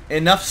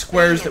enough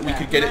squares that we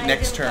could get it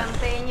next turn.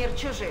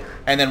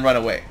 And then run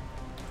away.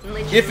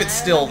 If it's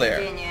still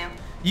there.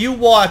 You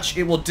watch,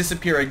 it will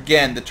disappear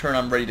again the turn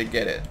I'm ready to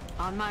get it.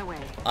 On my way.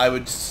 I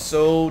would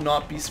so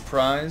not be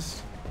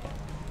surprised.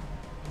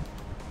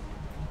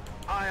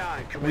 Aye,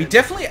 aye, We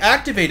definitely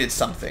activated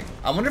something.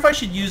 I wonder if I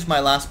should use my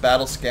last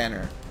battle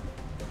scanner.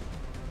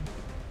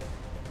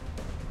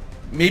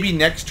 Maybe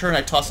next turn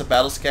I toss a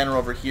battle scanner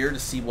over here to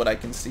see what I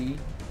can see.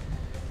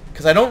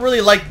 Because I don't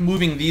really like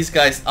moving these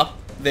guys up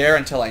there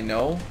until I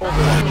know.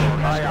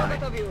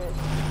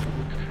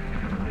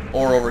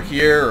 Or over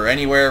here, or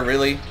anywhere,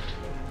 really.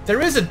 There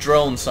is a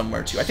drone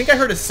somewhere, too. I think I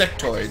heard a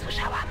sectoid.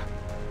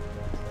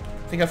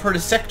 I think I've heard a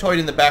sectoid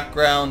in the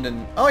background,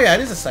 and... Oh yeah,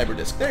 it is a cyber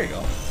disc. There you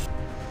go.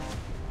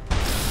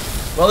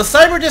 Well, the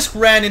cyber disc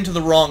ran into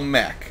the wrong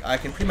mech. I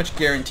can pretty much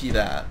guarantee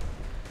that.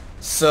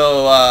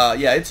 So,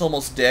 yeah, it's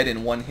almost dead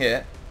in one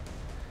hit.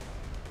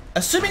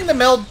 Assuming the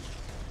meld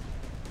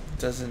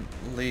doesn't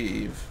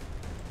leave.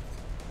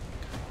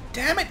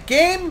 Damn it,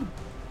 game!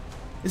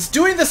 It's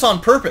doing this on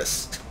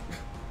purpose.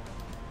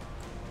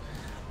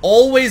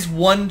 Always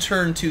one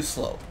turn too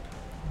slow.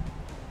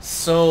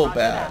 So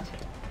bad.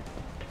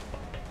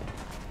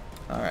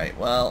 Alright,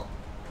 well,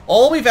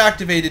 all we've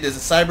activated is a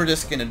cyber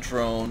disc and a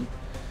drone.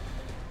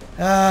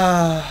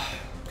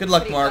 Good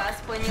luck, Mark.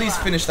 Please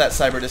finish that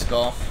cyber disc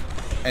off.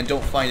 And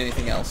don't find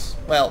anything else.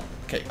 Well,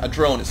 okay, a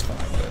drone is fine,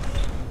 but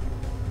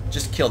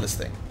just kill this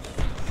thing.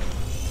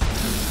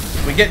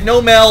 We get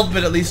no meld,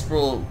 but at least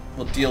we'll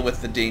deal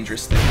with the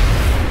dangerous thing.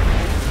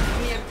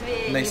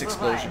 Nice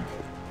explosion.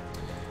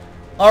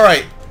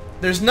 Alright,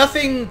 there's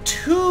nothing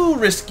too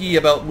risky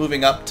about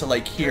moving up to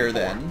like here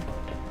then.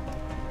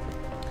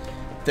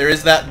 There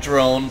is that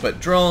drone, but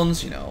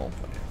drones, you know,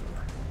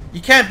 whatever.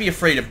 You can't be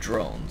afraid of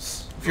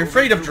drones. If you're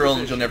afraid of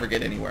drones, you'll never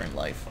get anywhere in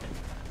life.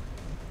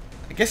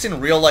 I guess in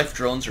real life,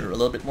 drones are a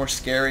little bit more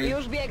scary.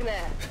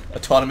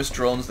 Autonomous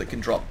drones that can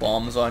drop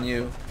bombs on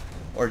you,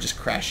 or just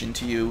crash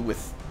into you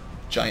with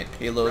giant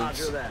payloads.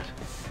 Roger that.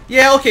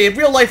 Yeah, okay,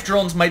 real life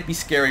drones might be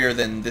scarier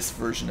than this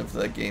version of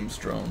the game's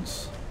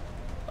drones.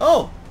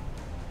 Oh!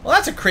 Well,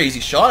 that's a crazy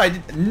shot. I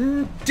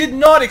did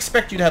not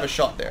expect you to have a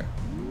shot there.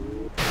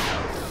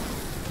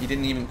 You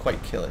didn't even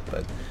quite kill it,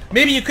 but...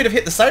 Maybe you could have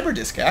hit the cyber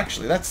disc,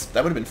 actually. That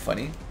would have been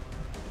funny.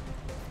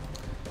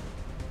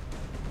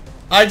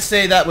 I'd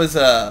say that was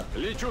a...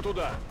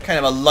 kind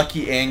of a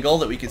lucky angle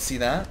that we could see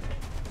that.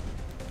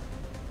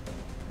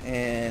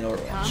 And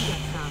Overwatch.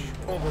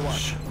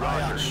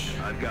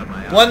 I've got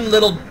my eye. One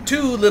little,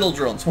 two little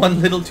drones.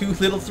 One little, two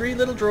little, three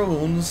little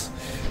drones.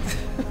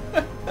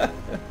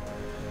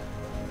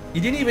 You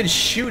didn't even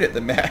shoot at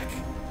the mech.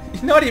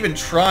 You're not even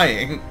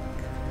trying.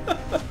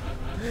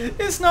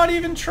 It's not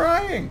even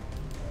trying.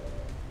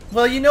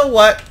 Well, you know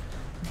what,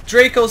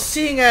 Draco,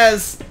 seeing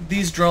as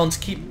these drones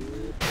keep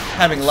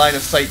having line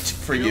of sight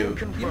for you,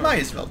 you might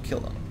as well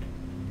kill them.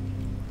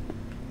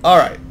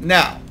 Alright,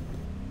 now,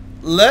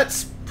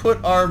 let's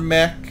put our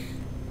mech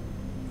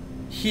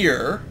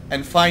here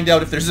and find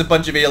out if there's a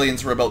bunch of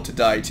aliens we're about to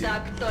die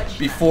to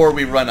before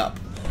we run up.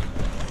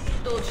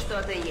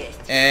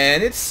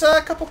 And it's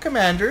a couple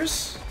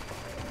commanders,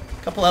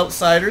 a couple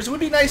outsiders. It would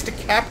be nice to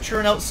capture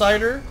an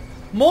outsider.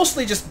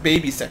 Mostly just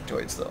baby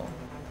sectoids, though.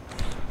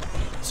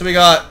 So we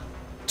got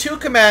 2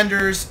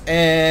 commanders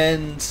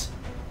and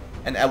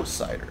an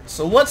outsider.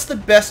 So what's the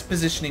best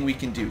positioning we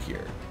can do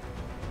here?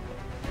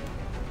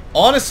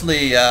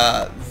 Honestly,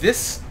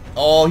 this...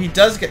 Oh, he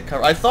does get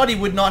cover. I thought he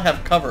would not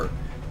have cover,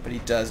 but he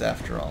does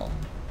after all.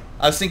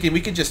 I was thinking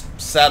we could just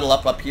saddle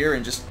up here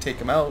and just take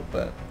him out,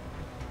 but...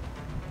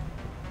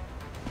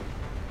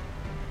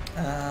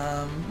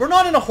 we're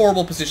not in a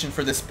horrible position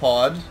for this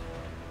pod.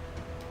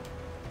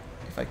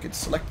 If I could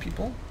select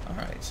people.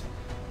 Alright.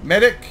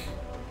 Medic.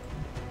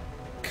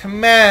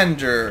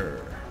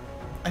 Commander.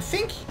 I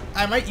think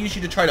I might use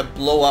you to try to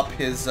blow up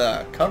his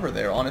cover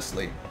there,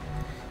 honestly.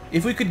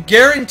 If we could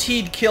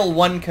guaranteed kill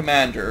 1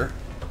 commander,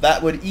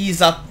 that would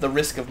ease up the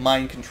risk of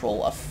mind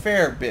control a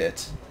fair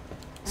bit.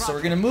 So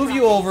we're going to move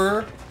you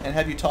over and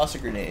have you toss a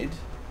grenade.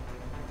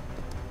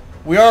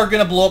 We are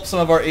going to blow up some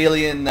of our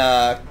alien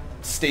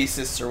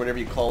stasis, or whatever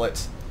you call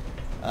it.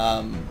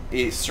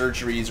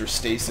 Surgeries or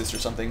stasis or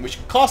something, which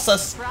costs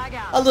us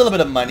a little bit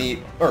of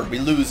money, or we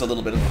lose a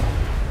little bit of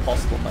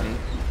possible money.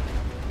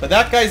 But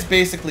that guy's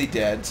basically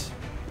dead.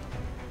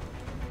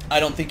 I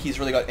don't think he's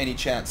really got any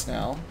chance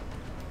now.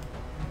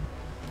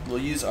 We'll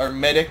use our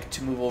medic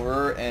to move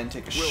over and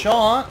take a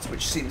shot,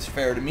 which seems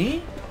fair to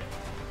me.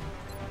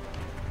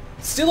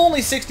 Still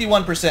only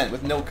 61%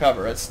 with no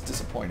cover. That's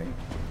disappointing.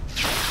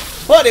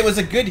 But it was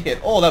a good hit.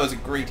 Oh, that was a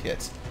great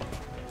hit.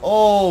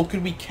 Oh,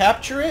 could we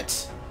capture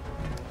it?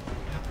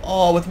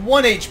 Oh, with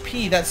 1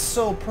 HP, that's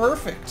so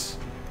perfect.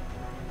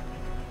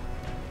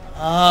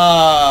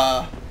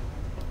 Ah.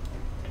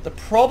 The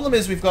problem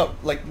is we've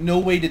got, like, no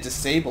way to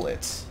disable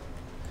it.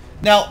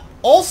 Now,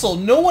 also,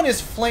 no one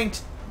is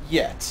flanked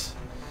yet.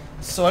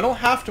 So I don't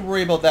have to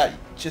worry about that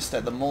just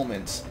at the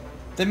moment.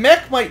 The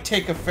mech might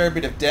take a fair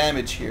bit of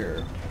damage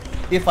here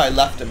if I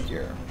left him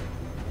here.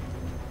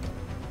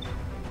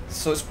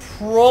 So it's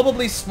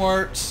probably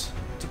smart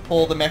to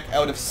pull the mech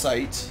out of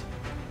sight.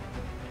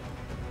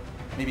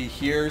 Maybe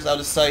here's out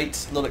of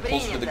sight, a little bit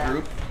closer to the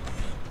group.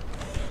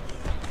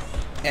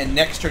 And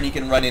next turn he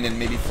can run in and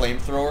maybe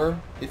flamethrower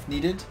if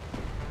needed.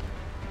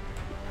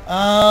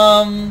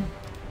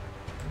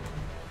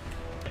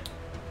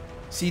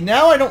 See,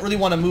 now I don't really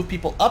want to move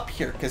people up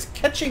here, because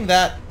catching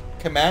that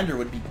commander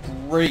would be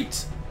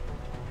great.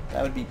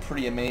 That would be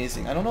pretty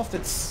amazing. I don't know if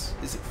it's...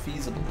 Is it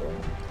feasible, though?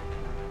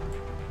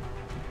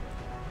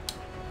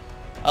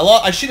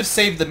 I should have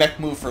saved the mech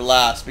move for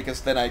last,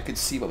 because then I could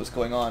see what was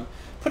going on.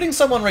 Putting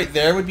someone right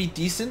there would be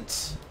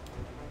decent.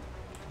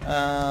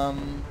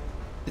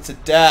 It's a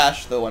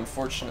dash, though,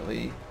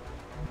 unfortunately.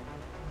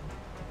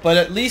 But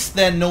at least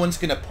then no one's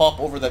going to pop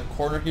over that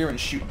corner here and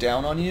shoot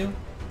down on you.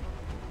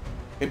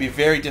 It'd be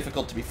very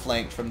difficult to be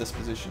flanked from this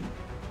position.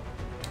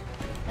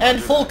 And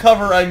full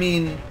cover, I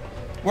mean,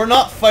 we're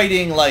not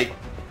fighting, like,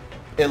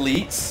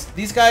 elites.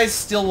 These guys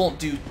still won't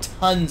do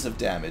tons of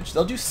damage.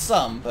 They'll do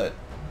some, but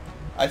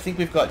I think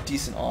we've got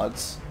decent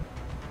odds.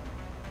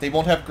 They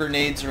won't have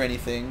grenades or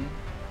anything.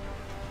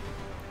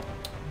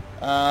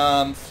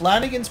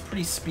 Flanagan's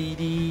pretty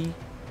speedy.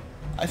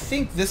 I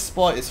think this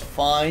spot is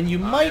fine. You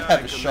might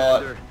have a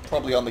shot,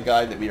 probably on the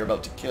guy that we are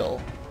about to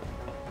kill.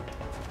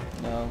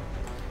 No.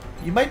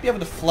 You might be able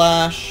to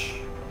flash...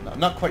 No,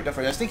 not quite enough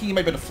right now. I was thinking you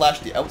might be able to flash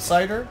the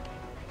outsider.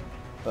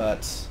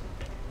 But...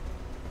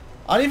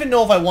 I don't even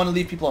know if I want to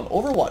leave people on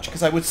Overwatch,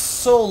 because I would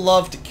so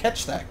love to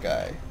catch that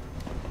guy.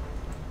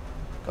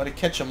 Gotta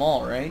catch them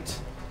all, right?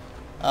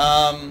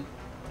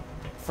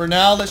 For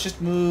now, let's just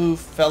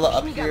move fella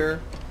up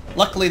here.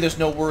 Luckily, there's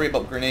no worry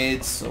about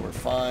grenades, so we're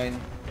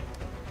fine.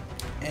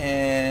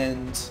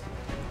 And...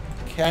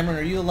 Cameron,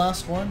 are you the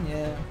last one?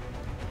 Yeah.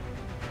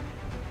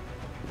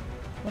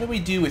 What do we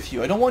do with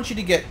you? I don't want you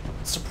to get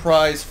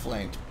surprise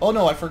flanked. Oh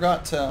no, I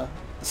forgot the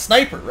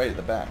sniper right at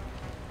the back.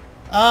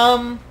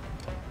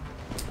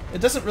 It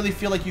doesn't really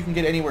feel like you can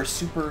get anywhere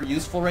super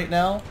useful right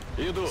now.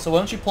 So why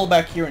don't you pull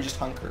back here and just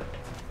hunker.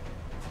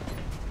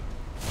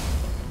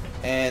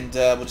 And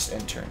we'll just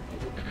end turn.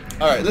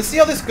 Alright, let's see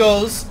how this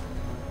goes.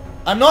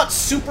 I'm not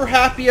super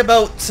happy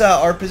about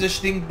our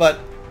positioning, but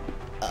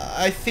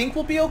I think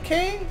we'll be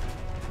okay.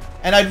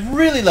 And I'd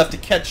really love to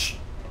catch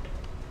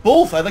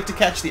both. I'd like to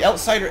catch the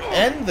Outsider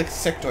and the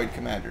Sectoid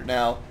Commander.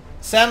 Now,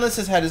 Sandless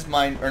has had his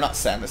mind... Or not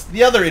Sandless,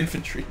 the other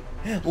infantry.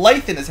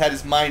 Lythan has had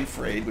his mind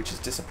frayed, which is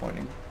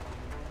disappointing.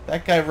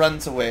 That guy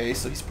runs away,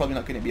 so he's probably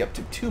not going to be up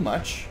to too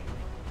much.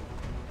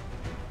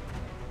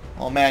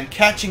 Oh man,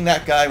 catching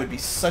that guy would be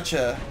such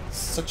a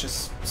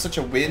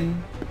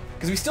win.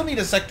 Because we still need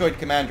a Sectoid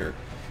Commander.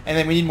 And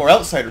then we need more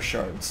Outsider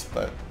Shards,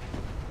 but...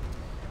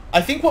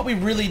 I think what we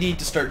really need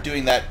to start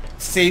doing that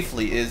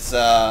safely is,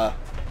 Psi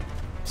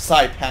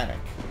Panic.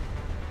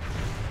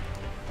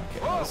 Okay,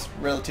 that's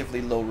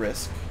relatively low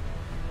risk.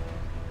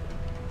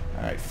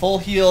 Alright, full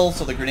heal,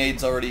 so the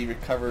grenade's already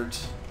recovered.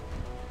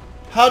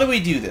 How do we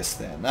do this,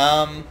 then?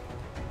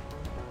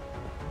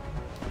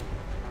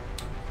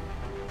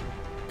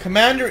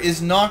 Commander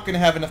is not going to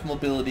have enough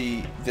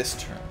mobility this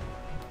turn.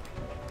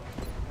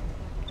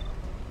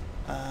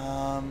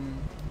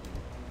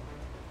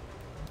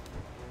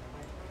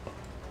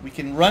 We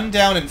can run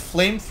down and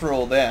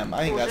flamethrow them.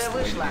 I think that's the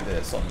way to do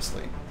this,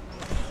 honestly.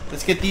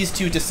 Let's get these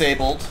two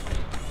disabled.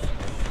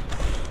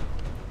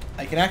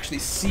 I can actually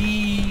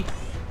see...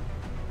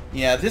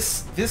 Yeah,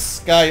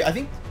 this guy, I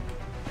think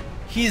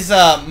he's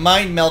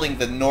mind melding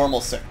the normal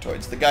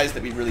sectoids, the guys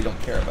that we really don't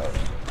care about.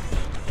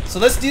 So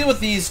let's deal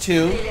with these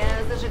two.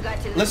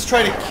 Let's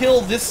try to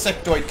kill this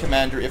sectoid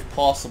commander if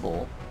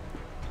possible.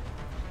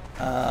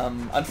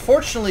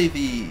 Unfortunately,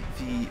 the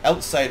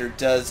Outsider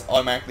does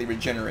automatically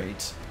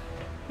regenerate,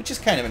 which is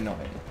kind of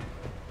annoying.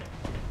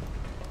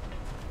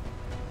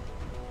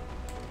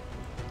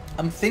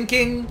 I'm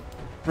thinking,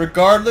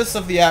 regardless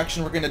of the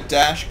action, we're going to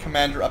dash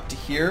Commander up to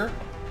here.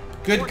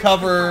 Good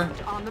cover,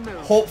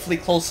 hopefully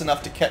close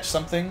enough to catch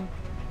something.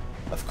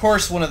 Of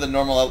course, one of the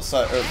normal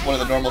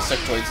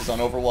sectoids is on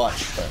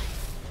Overwatch, but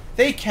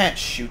they can't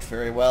shoot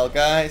very well,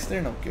 guys.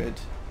 They're no good.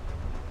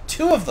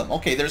 Two of them.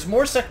 Okay, there's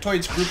more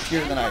sectoids grouped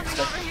here than I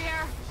expected.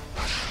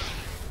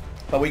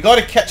 But we got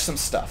to catch some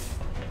stuff.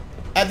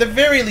 At the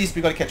very least,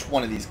 we got to catch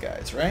one of these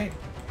guys, right?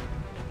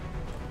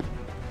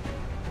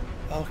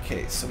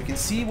 Okay, so we can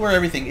see where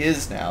everything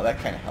is now. That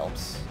kind of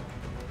helps.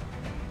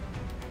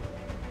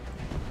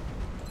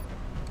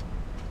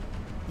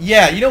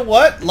 Yeah, you know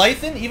what,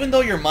 Lythan? Even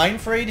though you're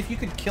mind frayed, if you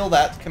could kill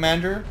that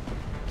commander...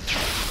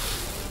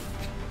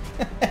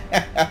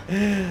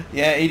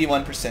 Yeah,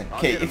 81%.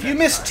 Okay, if you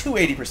miss two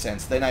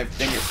 80%, then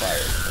you're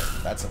fired.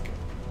 But that's okay.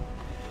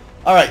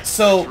 Alright,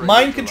 so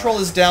mind control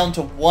is down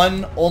to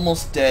one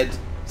almost dead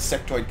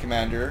sectoid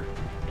commander.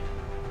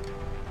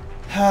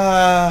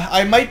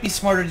 I might be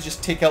smarter to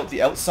just take out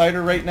the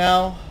Outsider right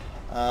now.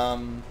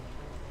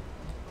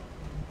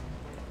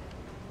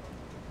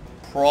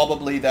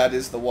 Probably that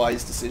is the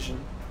wise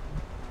decision.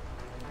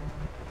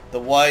 The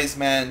wise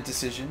man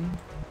decision.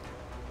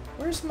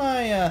 Where's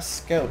my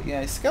scout?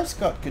 Yeah, Scout's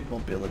got good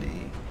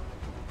mobility.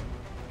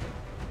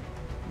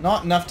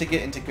 Not enough to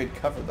get into good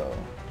cover, though.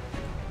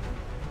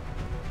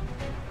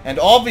 And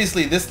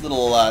obviously this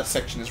little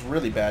section is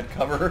really bad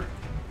cover.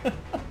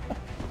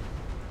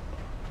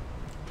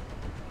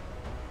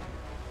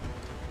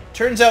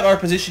 Turns out our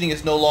positioning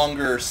is no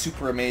longer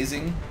super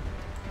amazing.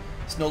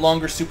 It's no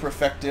longer super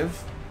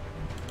effective.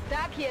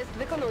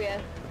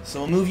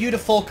 So we'll move you to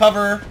full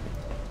cover.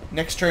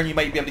 Next turn you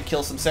might be able to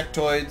kill some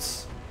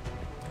sectoids.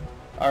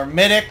 Our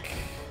medic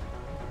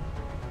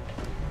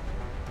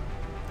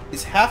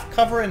is half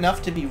cover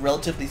enough to be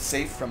relatively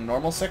safe from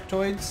normal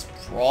sectoids.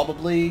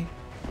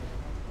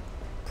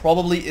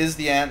 Probably is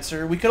the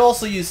answer. We could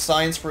also use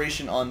Psi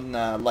Inspiration on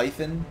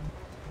Lythan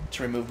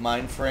to remove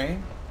Mind Fray.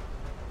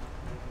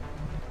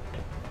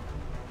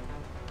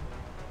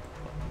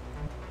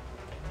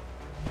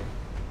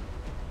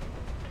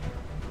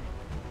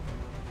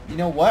 You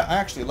know what? I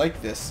actually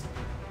like this.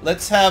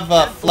 Let's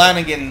have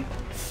Flanagan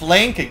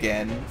flank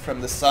again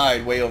from the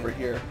side way over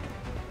here.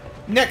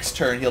 Next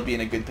turn he'll be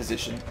in a good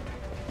position.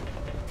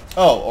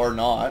 Oh, or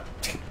not.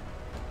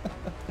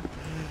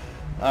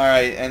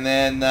 Alright, and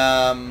then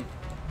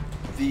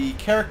the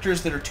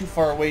characters that are too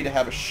far away to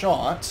have a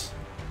shot,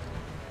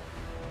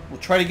 we'll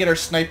try to get our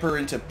sniper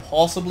into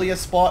possibly a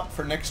spot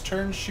for next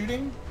turn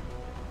shooting.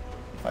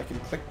 If I can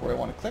click where I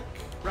want to click.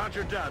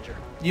 Roger, Dodger.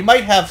 You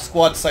might have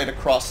squad sight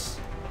across.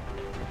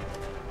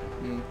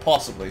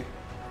 Possibly.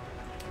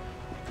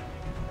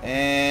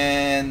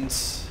 And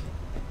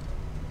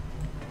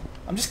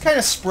I'm just kind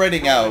of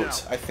spreading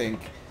out, I think.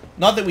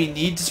 Not that we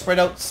need to spread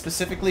out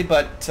specifically,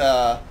 but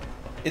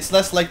it's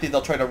less likely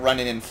they'll try to run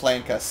in and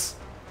flank us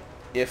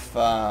if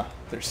they're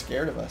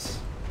scared of us.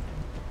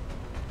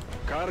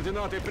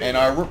 And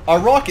our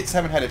rockets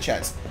haven't had a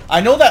chance.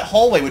 I know that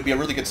hallway would be a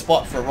really good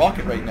spot for a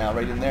rocket right now,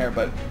 right in there,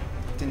 but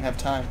didn't have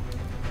time.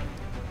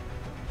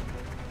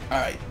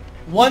 Alright.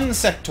 One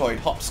sectoid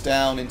hops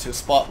down into a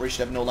spot where you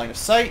should have no line of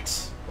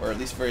sight, or at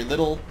least very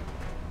little.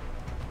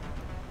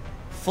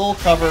 Full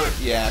cover.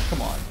 Yeah,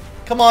 come on.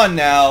 Come on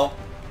now.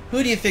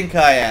 Who do you think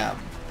I am?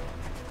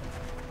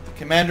 The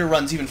commander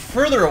runs even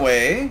further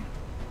away.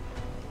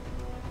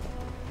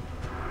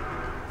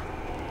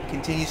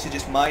 Continues to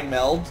just mind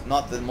meld.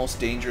 Not the most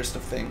dangerous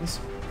of things.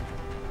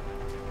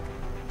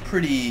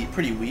 Pretty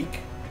weak.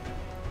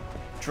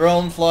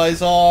 Drone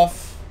flies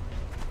off.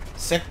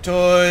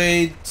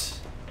 Sectoid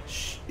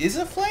is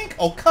a flank?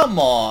 Oh, come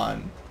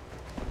on.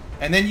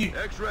 And then you...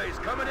 X-rays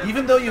coming in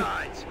even from though the you...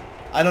 sides.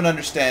 I don't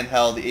understand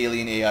how the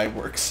alien AI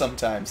works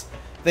sometimes.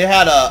 They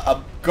had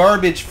a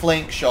garbage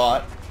flank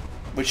shot,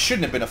 which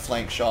shouldn't have been a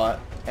flank shot,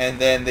 and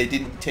then they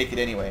didn't take it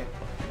anyway.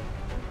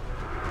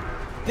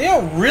 They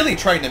are really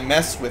trying to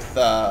mess with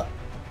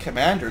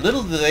Commander.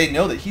 Little do they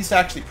know that he's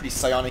actually pretty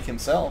psionic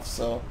himself,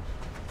 so...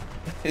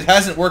 It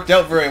hasn't worked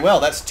out very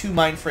well. That's 2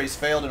 mind phrase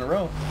failed in a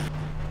row.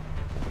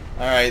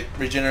 Alright,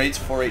 regenerates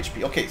 4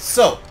 HP. Okay,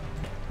 so,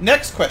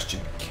 next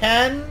question.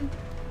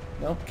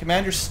 No,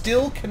 Commander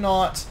still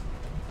cannot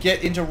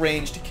get into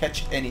range to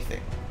catch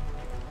anything.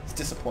 It's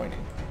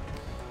disappointing.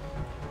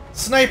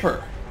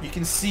 Sniper. You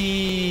can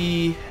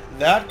see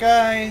that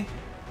guy,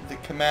 the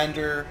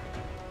Commander.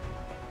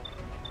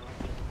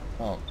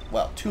 Oh,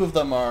 well, 2 of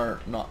them are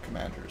not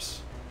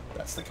Commanders.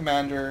 That's the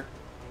Commander.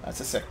 That's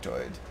a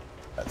sectoid.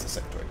 That's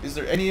a sectoid. Is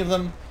there any of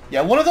them?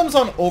 Yeah, one of them's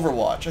on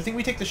Overwatch. I think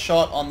we take the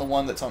shot on the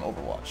one that's on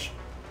Overwatch.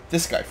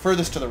 This guy,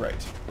 furthest to the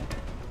right.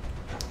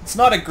 It's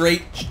not a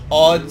great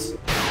odds,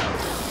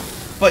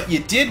 but you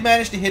did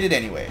manage to hit it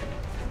anyway.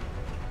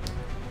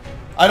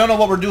 I don't know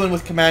what we're doing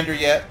with Commander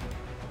yet.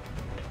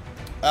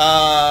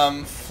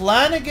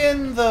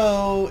 Flanagan,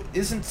 though,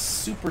 isn't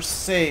super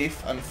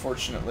safe,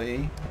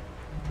 unfortunately.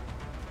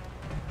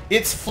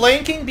 It's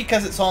flanking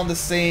because it's on the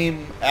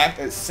same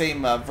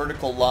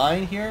vertical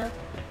line here.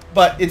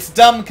 But it's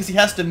dumb because he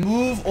has to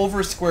move over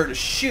a square to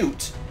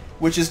shoot,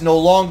 which is no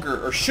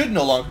longer, or should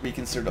no longer be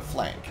considered a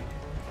flank.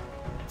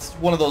 It's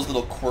one of those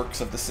little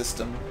quirks of the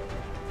system.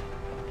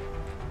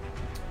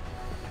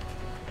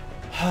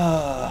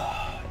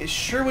 It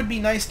sure would be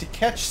nice to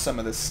catch some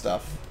of this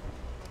stuff,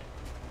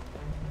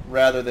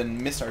 rather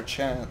than miss our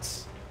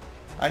chance.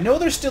 I know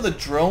there's still a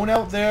drone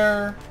out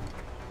there,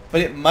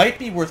 but it might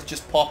be worth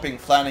just popping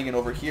Flanagan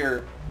over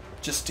here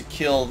just to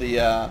kill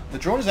the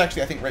drone is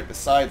actually, I think, right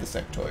beside the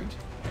sectoid.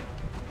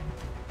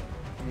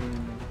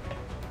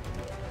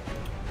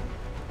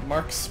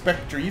 Mark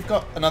Spectre, you've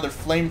got another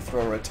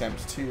flamethrower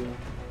attempt too.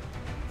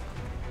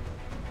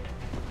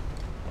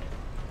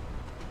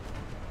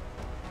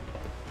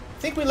 I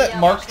think we let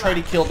Mark try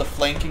to kill the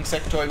flanking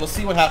sectoid. We'll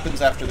see what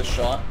happens after the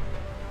shot.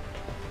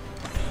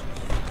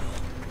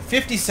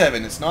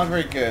 57, it's not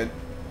very good.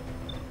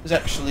 There's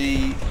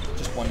actually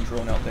just one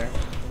drone out there.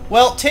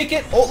 Well, take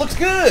it. Oh, it looks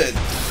good.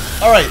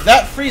 Alright,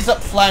 that frees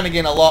up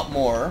Flanagan a lot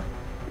more.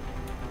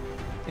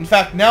 In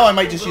fact, now I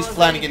might just use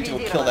Flanagan to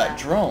kill that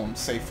drone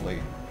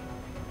safely.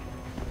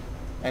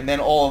 And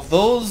then all of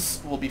those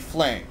will be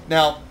flanked.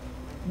 Now,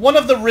 one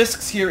of the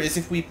risks here is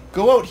if we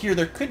go out here,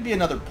 there could be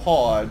another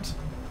pod,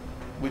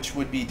 which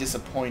would be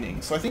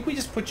disappointing. So I think we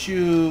just put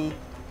you...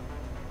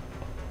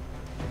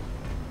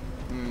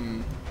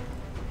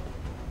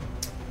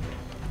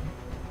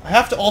 I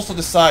have to also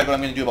decide what I'm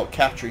going to do about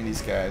capturing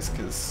these guys,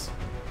 because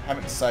I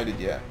haven't decided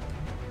yet.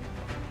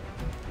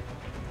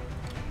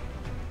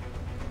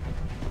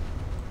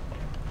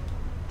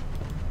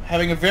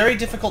 Having a very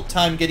difficult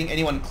time getting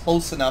anyone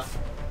close enough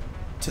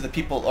to the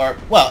people, or,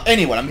 well,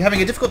 anyone. I'm having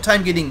a difficult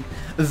time getting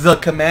the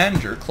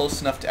Commander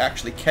close enough to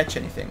actually catch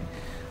anything.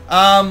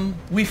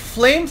 We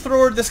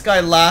flamethrowered this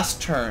guy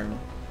last turn,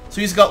 so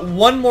he's got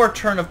one more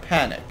turn of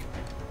panic.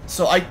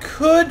 So I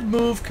could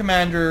move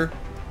Commander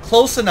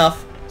close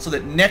enough so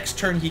that next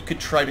turn he could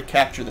try to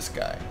capture this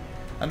guy.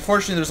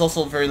 Unfortunately, there's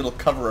also very little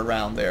cover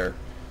around there.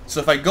 So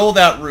if I go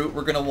that route,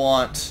 we're going to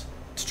want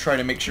to try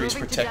to make sure he's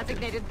protected.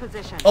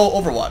 Oh,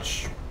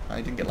 Overwatch.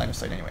 I didn't get line of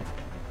sight anyway.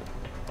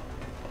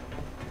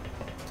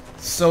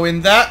 So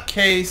in that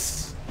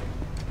case,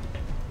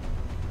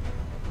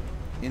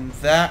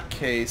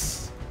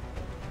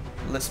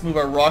 let's move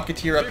our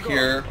Rocketeer up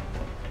here.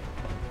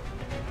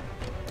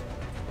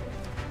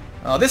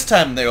 Oh, this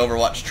time the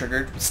Overwatch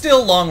triggered.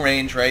 Still long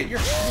range, right? You're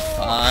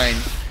fine.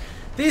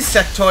 These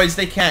sectoids,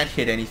 they can't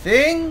hit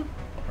anything,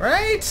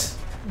 right?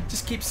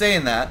 Just keep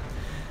saying that.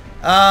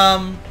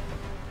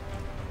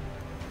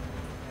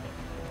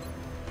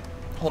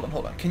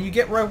 Hold on. Can you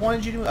get where I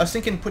wanted you to? I was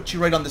thinking put you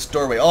right on this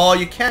doorway. Oh,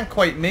 you can't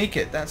quite make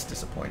it. That's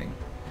disappointing.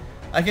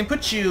 I can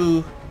put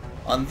you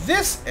on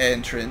this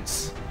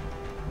entrance.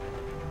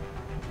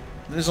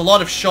 There's a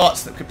lot of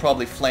shots that could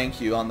probably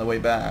flank you on the way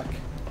back.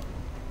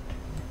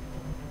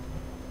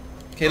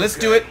 Okay, let's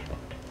do it.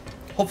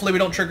 Hopefully we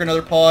don't trigger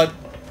another pod.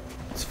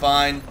 It's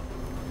fine.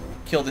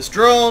 Kill this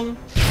drone.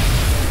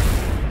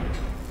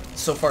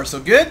 So far,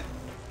 so good.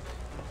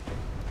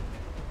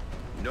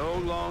 No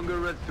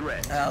longer a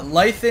threat.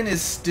 Lythan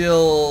is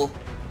still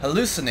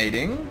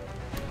hallucinating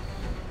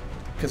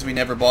because we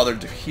never bothered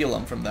to heal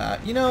him from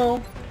that. You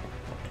know,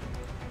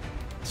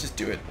 Let's just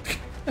do it.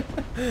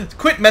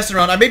 Quit messing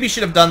around. I maybe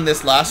should have done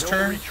this last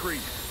turn,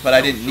 but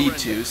I didn't need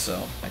to,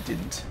 so I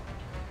didn't.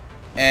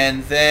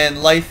 And then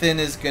Lythan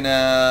is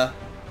gonna...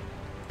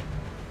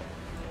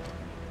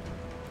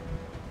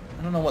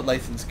 I don't know what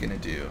Lythan's gonna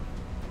do.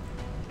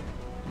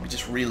 We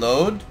just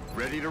reload.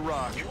 Ready to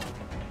rock.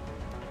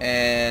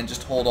 And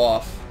just hold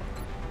off.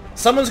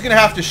 Someone's gonna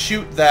have to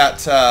shoot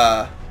that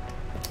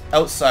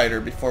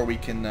outsider before we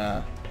can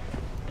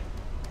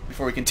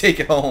take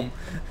it home.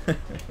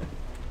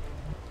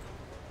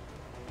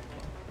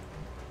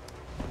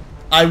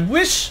 I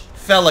wish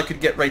Fella could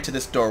get right to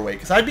this doorway,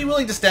 because I'd be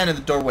willing to stand in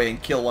the doorway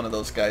and kill one of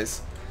those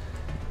guys.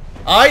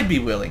 I'd be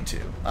willing to.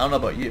 I don't know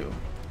about you.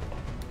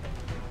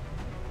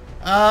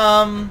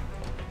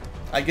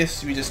 I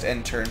guess we just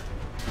end turn.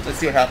 Let's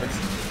see what happens.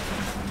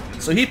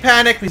 So he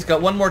panicked. He's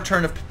got one more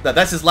turn of...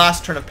 That's his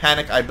last turn of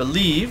panic, I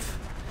believe.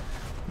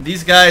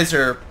 These guys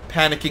are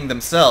panicking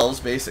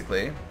themselves,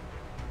 basically.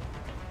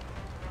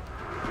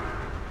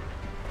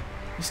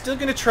 He's still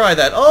gonna try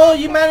that. Oh,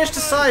 you managed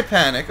to psi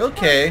panic.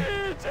 Okay.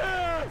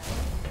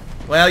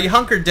 Well, you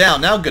hunkered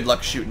down. Now good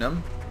luck shooting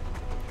him.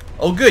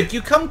 Oh, good.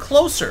 You come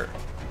closer.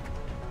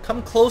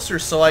 Come closer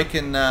so I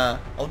can...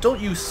 Oh, don't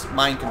use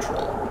mind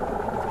control.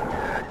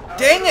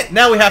 Dang it!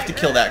 Now we have to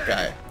kill that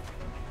guy.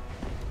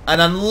 And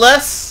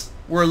unless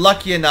we're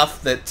lucky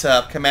enough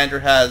that Commander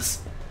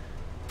has...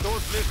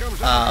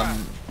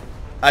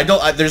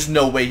 there's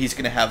no way he's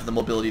going to have the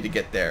mobility to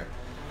get there.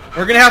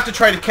 We're going to have to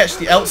try to catch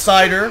the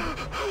outsider,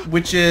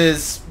 which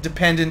is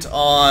dependent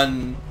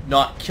on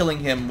not killing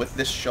him with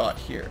this shot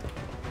here.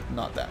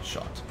 Not that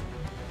shot.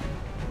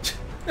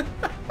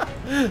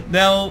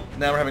 Now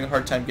we're having a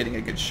hard time getting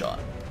a good shot.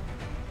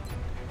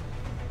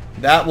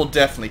 That will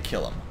definitely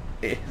kill him.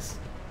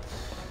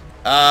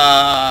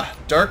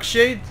 Dark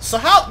Shade? So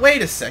how...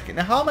 Wait a second.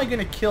 Now how am I going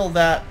to kill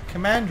that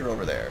commander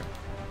over there?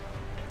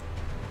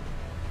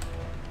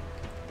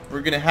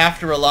 We're going to have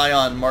to rely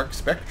on Mark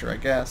Spectre, I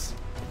guess.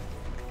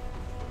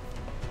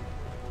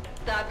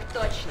 Так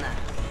точно.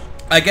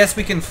 I guess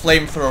we can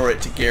flamethrower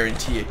it to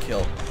guarantee a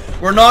kill.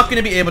 We're not going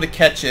to be able to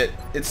catch it.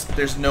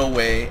 There's no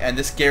way, and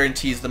this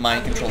guarantees the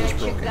mind control is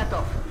broken.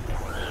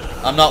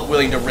 I'm not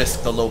willing to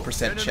risk the low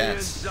percent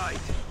chance.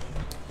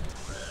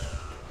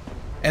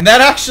 And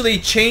that actually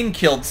chain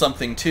killed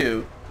something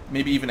too.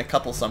 Maybe even a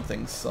couple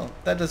somethings, so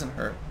that doesn't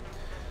hurt.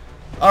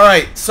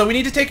 Alright, so we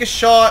need to take a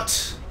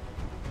shot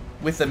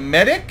with a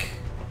medic.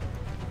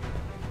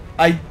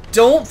 I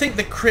don't think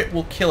the crit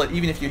will kill it,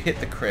 even if you hit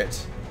the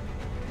crit.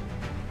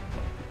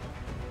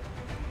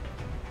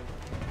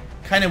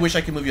 Kind of wish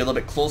I could move you a little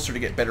bit closer to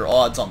get better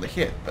odds on the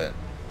hit, but...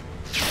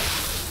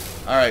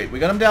 Alright, we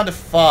got him down to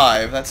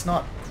 5. That's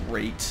not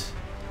great.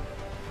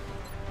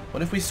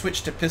 What if we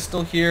switch to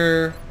pistol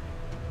here?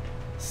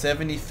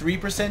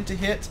 73% to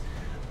hit.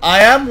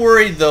 I am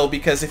worried though,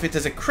 because if it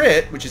does a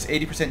crit, which is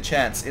 80%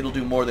 chance, it'll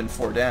do more than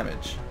 4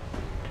 damage.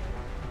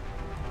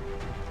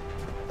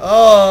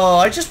 Oh,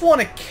 I just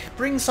want to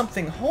bring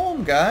something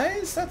home,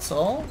 guys. That's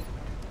all.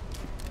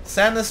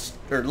 Sandless,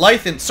 or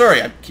Lythan,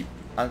 sorry,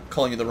 I'm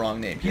calling you the wrong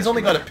name. He's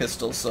only got a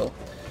pistol, so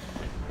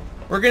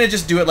we're gonna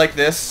just do it like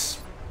this.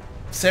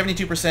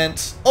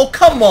 72%. Oh,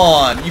 come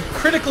on! You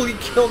critically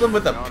killed him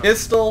with a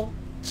pistol?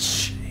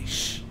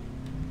 Sheesh.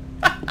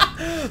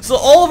 So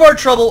all of our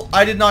trouble,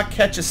 I did not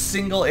catch a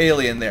single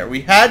alien there.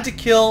 We had to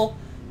kill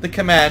the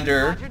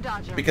commander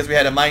because we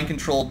had a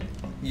mind-controlled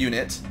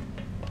unit.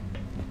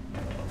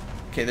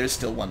 Okay, there's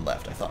still one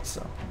left. I thought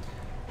so.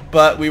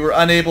 But we were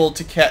unable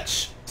to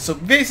catch... So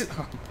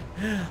basically...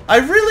 I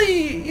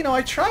really... You know,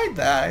 I tried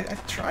that. I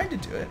tried to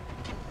do it.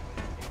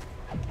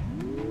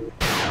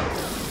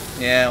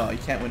 Yeah, well, you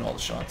can't win all the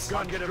shots.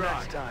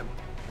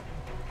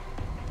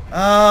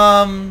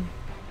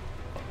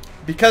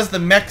 Because the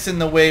mech's in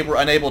the way, we're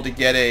unable to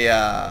get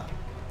a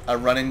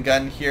run and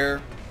gun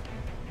here.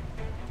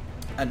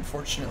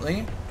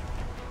 Unfortunately.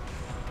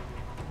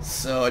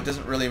 So it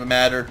doesn't really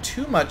matter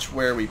too much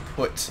where we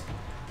put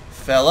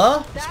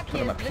Fella. Let's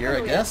put him up here,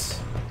 I guess.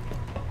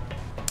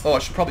 Oh, I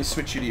should probably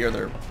switch you to your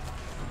other...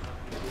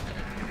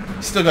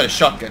 He's still got a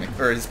shotgun,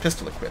 or his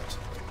pistol equipped.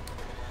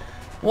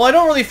 Well, I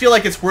don't really feel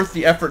like it's worth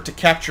the effort to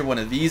capture one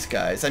of these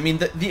guys. I mean,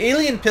 the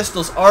alien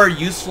pistols are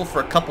useful for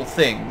a couple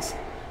things,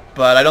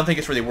 but I don't think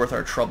it's really worth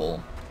our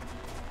trouble.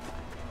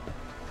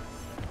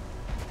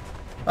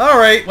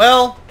 Alright,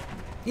 well,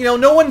 you know,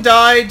 no one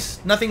died,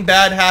 nothing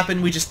bad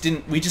happened, we just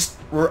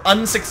were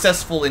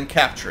unsuccessful in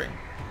capturing.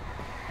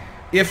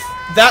 If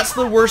that's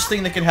the worst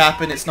thing that could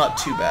happen, it's not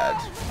too bad.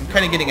 I'm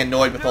kind of getting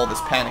annoyed with all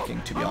this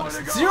panicking, to be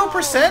honest.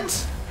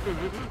 0%?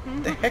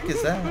 What the heck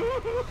is that?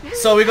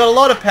 So we got a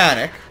lot of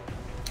panic.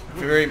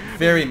 Very,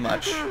 very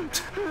much.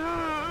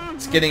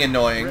 It's getting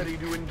annoying.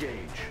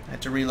 I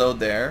had to reload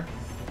there.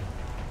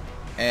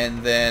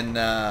 And then,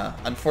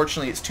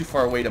 unfortunately, it's too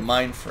far away to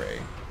mine fray.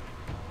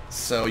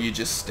 So you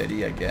just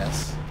steady, I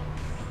guess.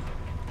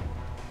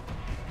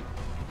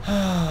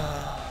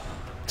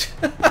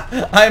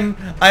 I'm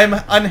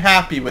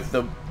unhappy with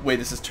the way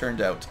this has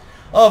turned out.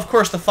 Oh, of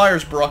course, the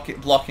fire's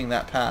blocking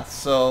that path,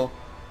 so...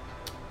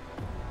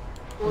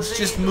 Let's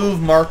just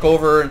move Mark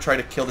over and try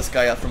to kill this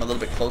guy out from a little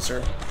bit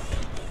closer.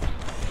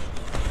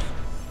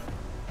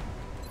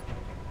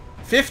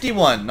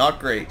 51, not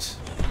great.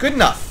 Good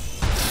enough.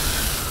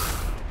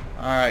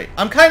 Alright,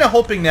 I'm kind of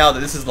hoping now that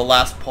this is the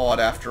last pod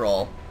after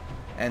all.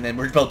 And then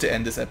we're about to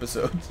end this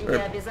episode.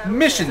 Or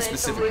mission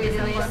specifically.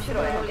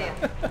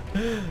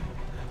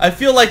 I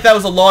feel like that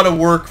was a lot of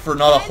work for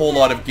not a whole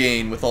lot of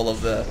gain with all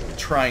of the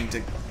trying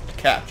to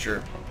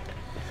capture.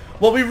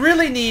 What we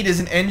really need is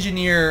an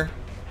engineer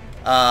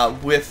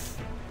with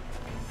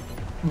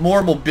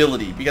more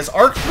mobility, because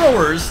arc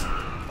throwers,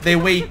 they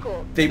weigh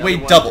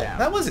double.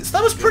 That was it. So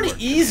that was pretty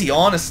easy,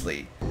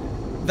 honestly.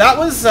 That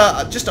was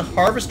just a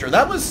harvester.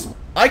 That was,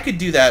 I could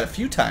do that a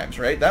few times,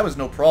 right? That was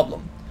no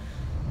problem.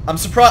 I'm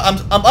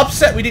surprised. I'm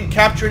upset we didn't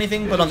capture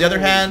anything, but on the other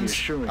hand,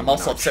 I'm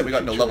also upset we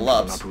got no level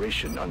ups.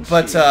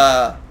 But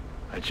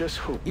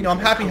you know, I'm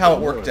happy how it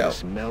worked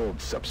out.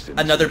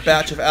 Another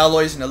batch of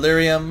alloys and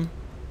Illyrium.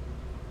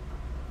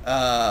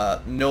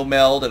 No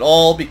meld at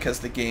all because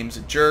the game's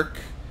a jerk,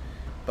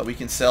 but we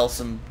can sell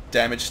some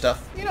damaged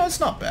stuff. You know, it's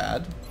not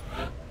bad.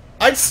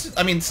 I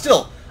mean,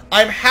 still,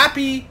 I'm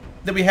happy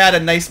that we had a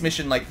nice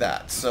mission like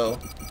that. So,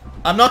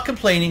 I'm not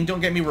complaining.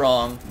 Don't get me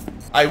wrong.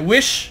 I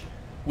wish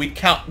we'd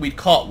caught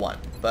one,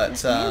 but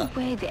there's no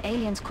way the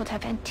aliens could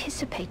have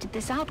anticipated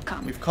this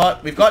outcome. We've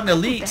gotten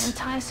elite. Their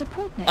entire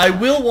support network. I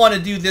will want to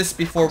do this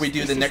before we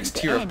do the next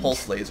tier of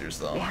pulse lasers,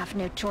 though. We have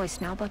no choice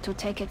now but to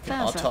take it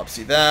further.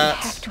 Autopsy that.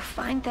 We have to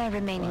find their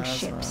remaining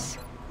ships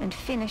and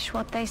finish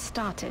what they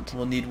started.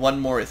 We'll need one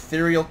more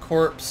ethereal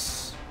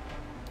corpse.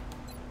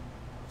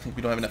 I think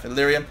we don't have enough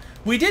Illyrium.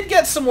 We did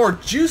get some more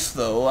juice,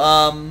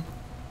 though.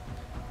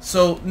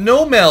 So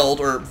no meld,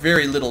 or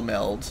very little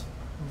meld,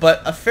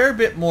 but a fair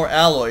bit more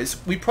alloys.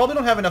 We probably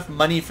don't have enough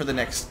money for the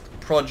next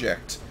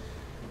project,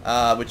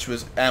 which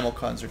was ammo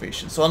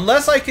conservation. So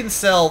unless I can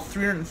sell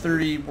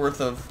 330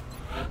 worth of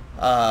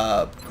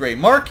gray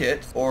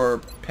market or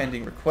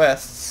pending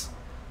requests,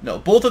 no,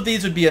 both of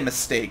these would be a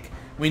mistake.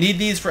 We need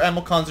these for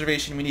ammo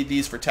conservation. We need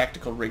these for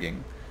tactical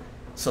rigging.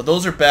 So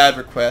those are bad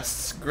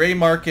requests. Gray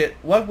market,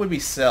 what would we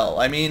sell?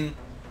 I mean,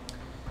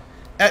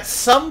 at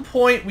some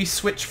point we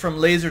switch from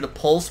laser to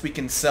pulse. We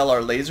can sell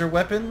our laser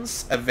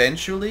weapons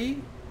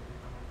eventually.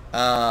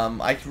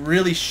 I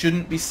really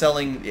shouldn't be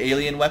selling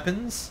alien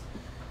weapons.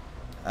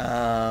 We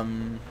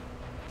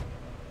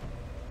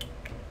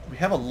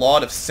have a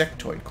lot of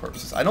sectoid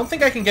corpses. I don't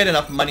think I can get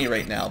enough money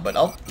right now, but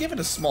I'll give it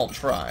a small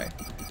try.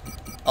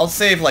 I'll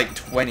save like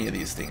 20 of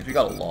these things. We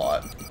got a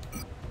lot.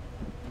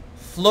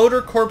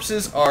 Floater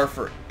corpses are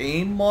for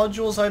aim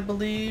modules, I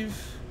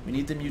believe. We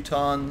need the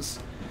mutons.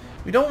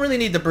 We don't really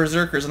need the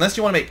berserkers unless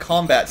you want to make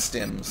combat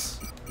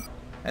stims.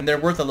 And they're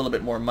worth a little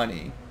bit more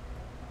money.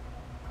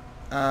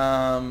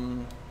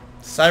 Cyber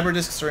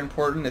discs are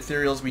important.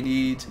 Ethereals we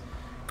need.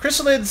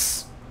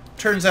 Chrysalids,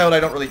 turns out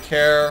I don't really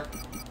care.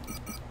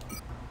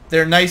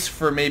 They're nice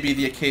for maybe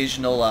the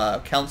occasional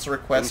council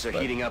request. Things are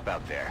heating up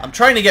out there. I'm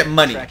trying to get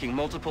money. Tracking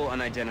multiple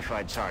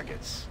unidentified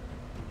targets.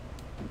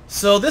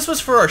 So this was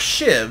for our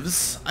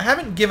shivs. I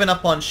haven't given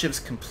up on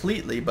shivs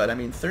completely, but I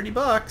mean 30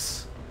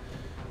 bucks.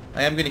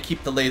 I am going to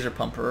keep the laser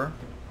pumper.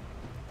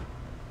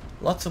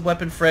 Lots of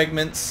weapon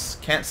fragments.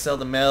 Can't sell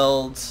the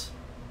melds.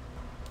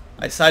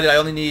 I decided I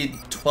only need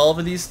 12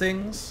 of these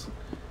things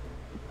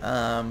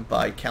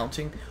by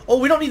counting. Oh,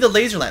 we don't need the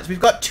laser lance.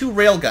 We've got 2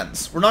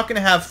 railguns. We're not going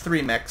to have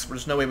 3 mechs.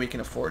 There's no way we can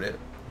afford it.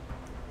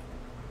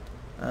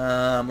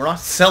 We're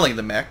not selling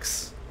the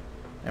mechs.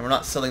 And we're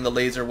not selling the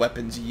laser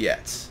weapons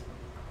yet.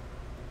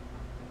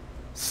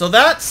 So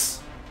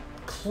that's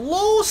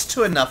close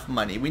to enough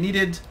money. We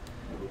needed...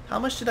 How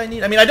much did I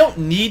need? I mean, I don't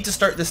need to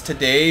start this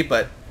today,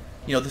 but,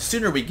 you know, the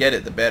sooner we get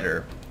it, the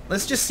better.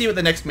 Let's just see what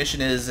the next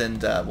mission is,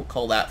 and we'll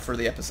call that for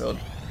the episode.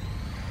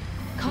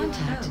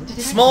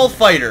 Small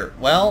fighter.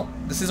 Well,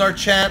 this is our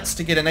chance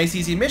to get a nice,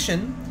 easy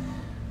mission.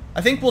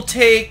 I think we'll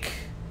take...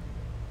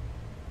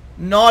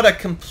 Not a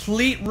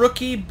complete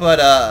rookie,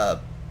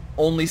 but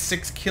only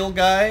 6 kill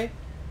guy.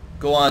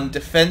 Go on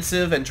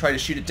defensive and try to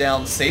shoot it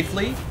down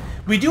safely.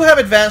 We do have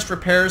advanced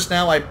repairs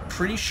now, I'm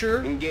pretty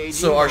sure.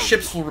 So our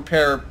ships will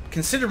repair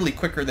considerably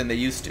quicker than they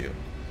used to.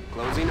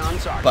 Closing on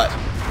target. But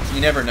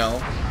you never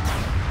know.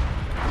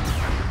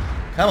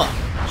 Come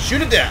on,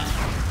 shoot it down.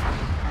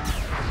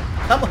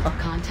 Come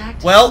on.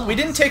 Well, we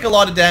didn't take a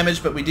lot of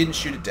damage, but we didn't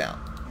shoot it down.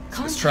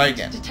 So let's try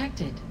again.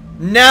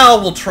 Now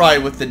we'll try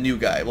with the new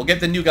guy. We'll get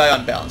the new guy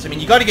on balance. I mean,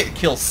 you got to get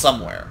kills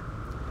somewhere.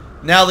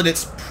 Now that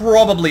it's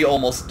probably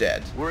almost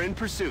dead. We're in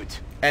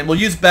pursuit. And we'll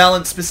use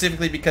balance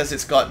specifically because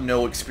it's got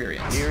no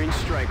experience. Nearing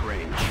strike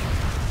range.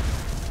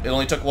 It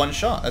only took 1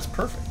 shot. That's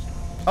perfect.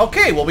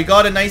 Okay, well we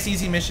got a nice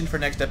easy mission for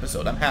next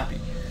episode. I'm happy.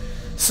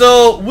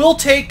 So we'll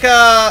take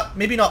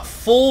maybe not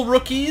full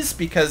rookies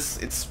because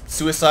it's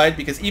suicide.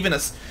 Because even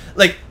as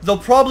like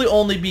there'll probably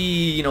only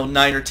be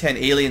 9 or 10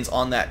 aliens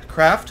on that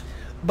craft.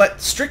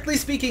 But strictly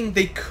speaking,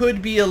 they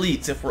could be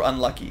elites if we're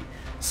unlucky.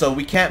 So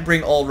we can't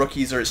bring all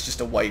rookies or it's just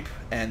a wipe,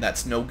 and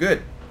that's no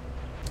good.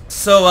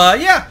 So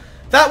yeah.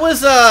 That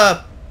was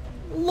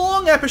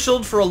long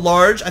episode for a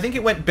large. I think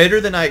it went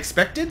better than I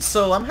expected,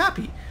 so I'm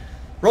happy.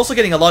 We're also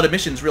getting a lot of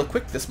missions real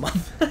quick this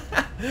month.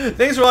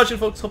 Thanks for watching,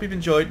 folks. Hope you've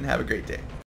enjoyed, and have a great day.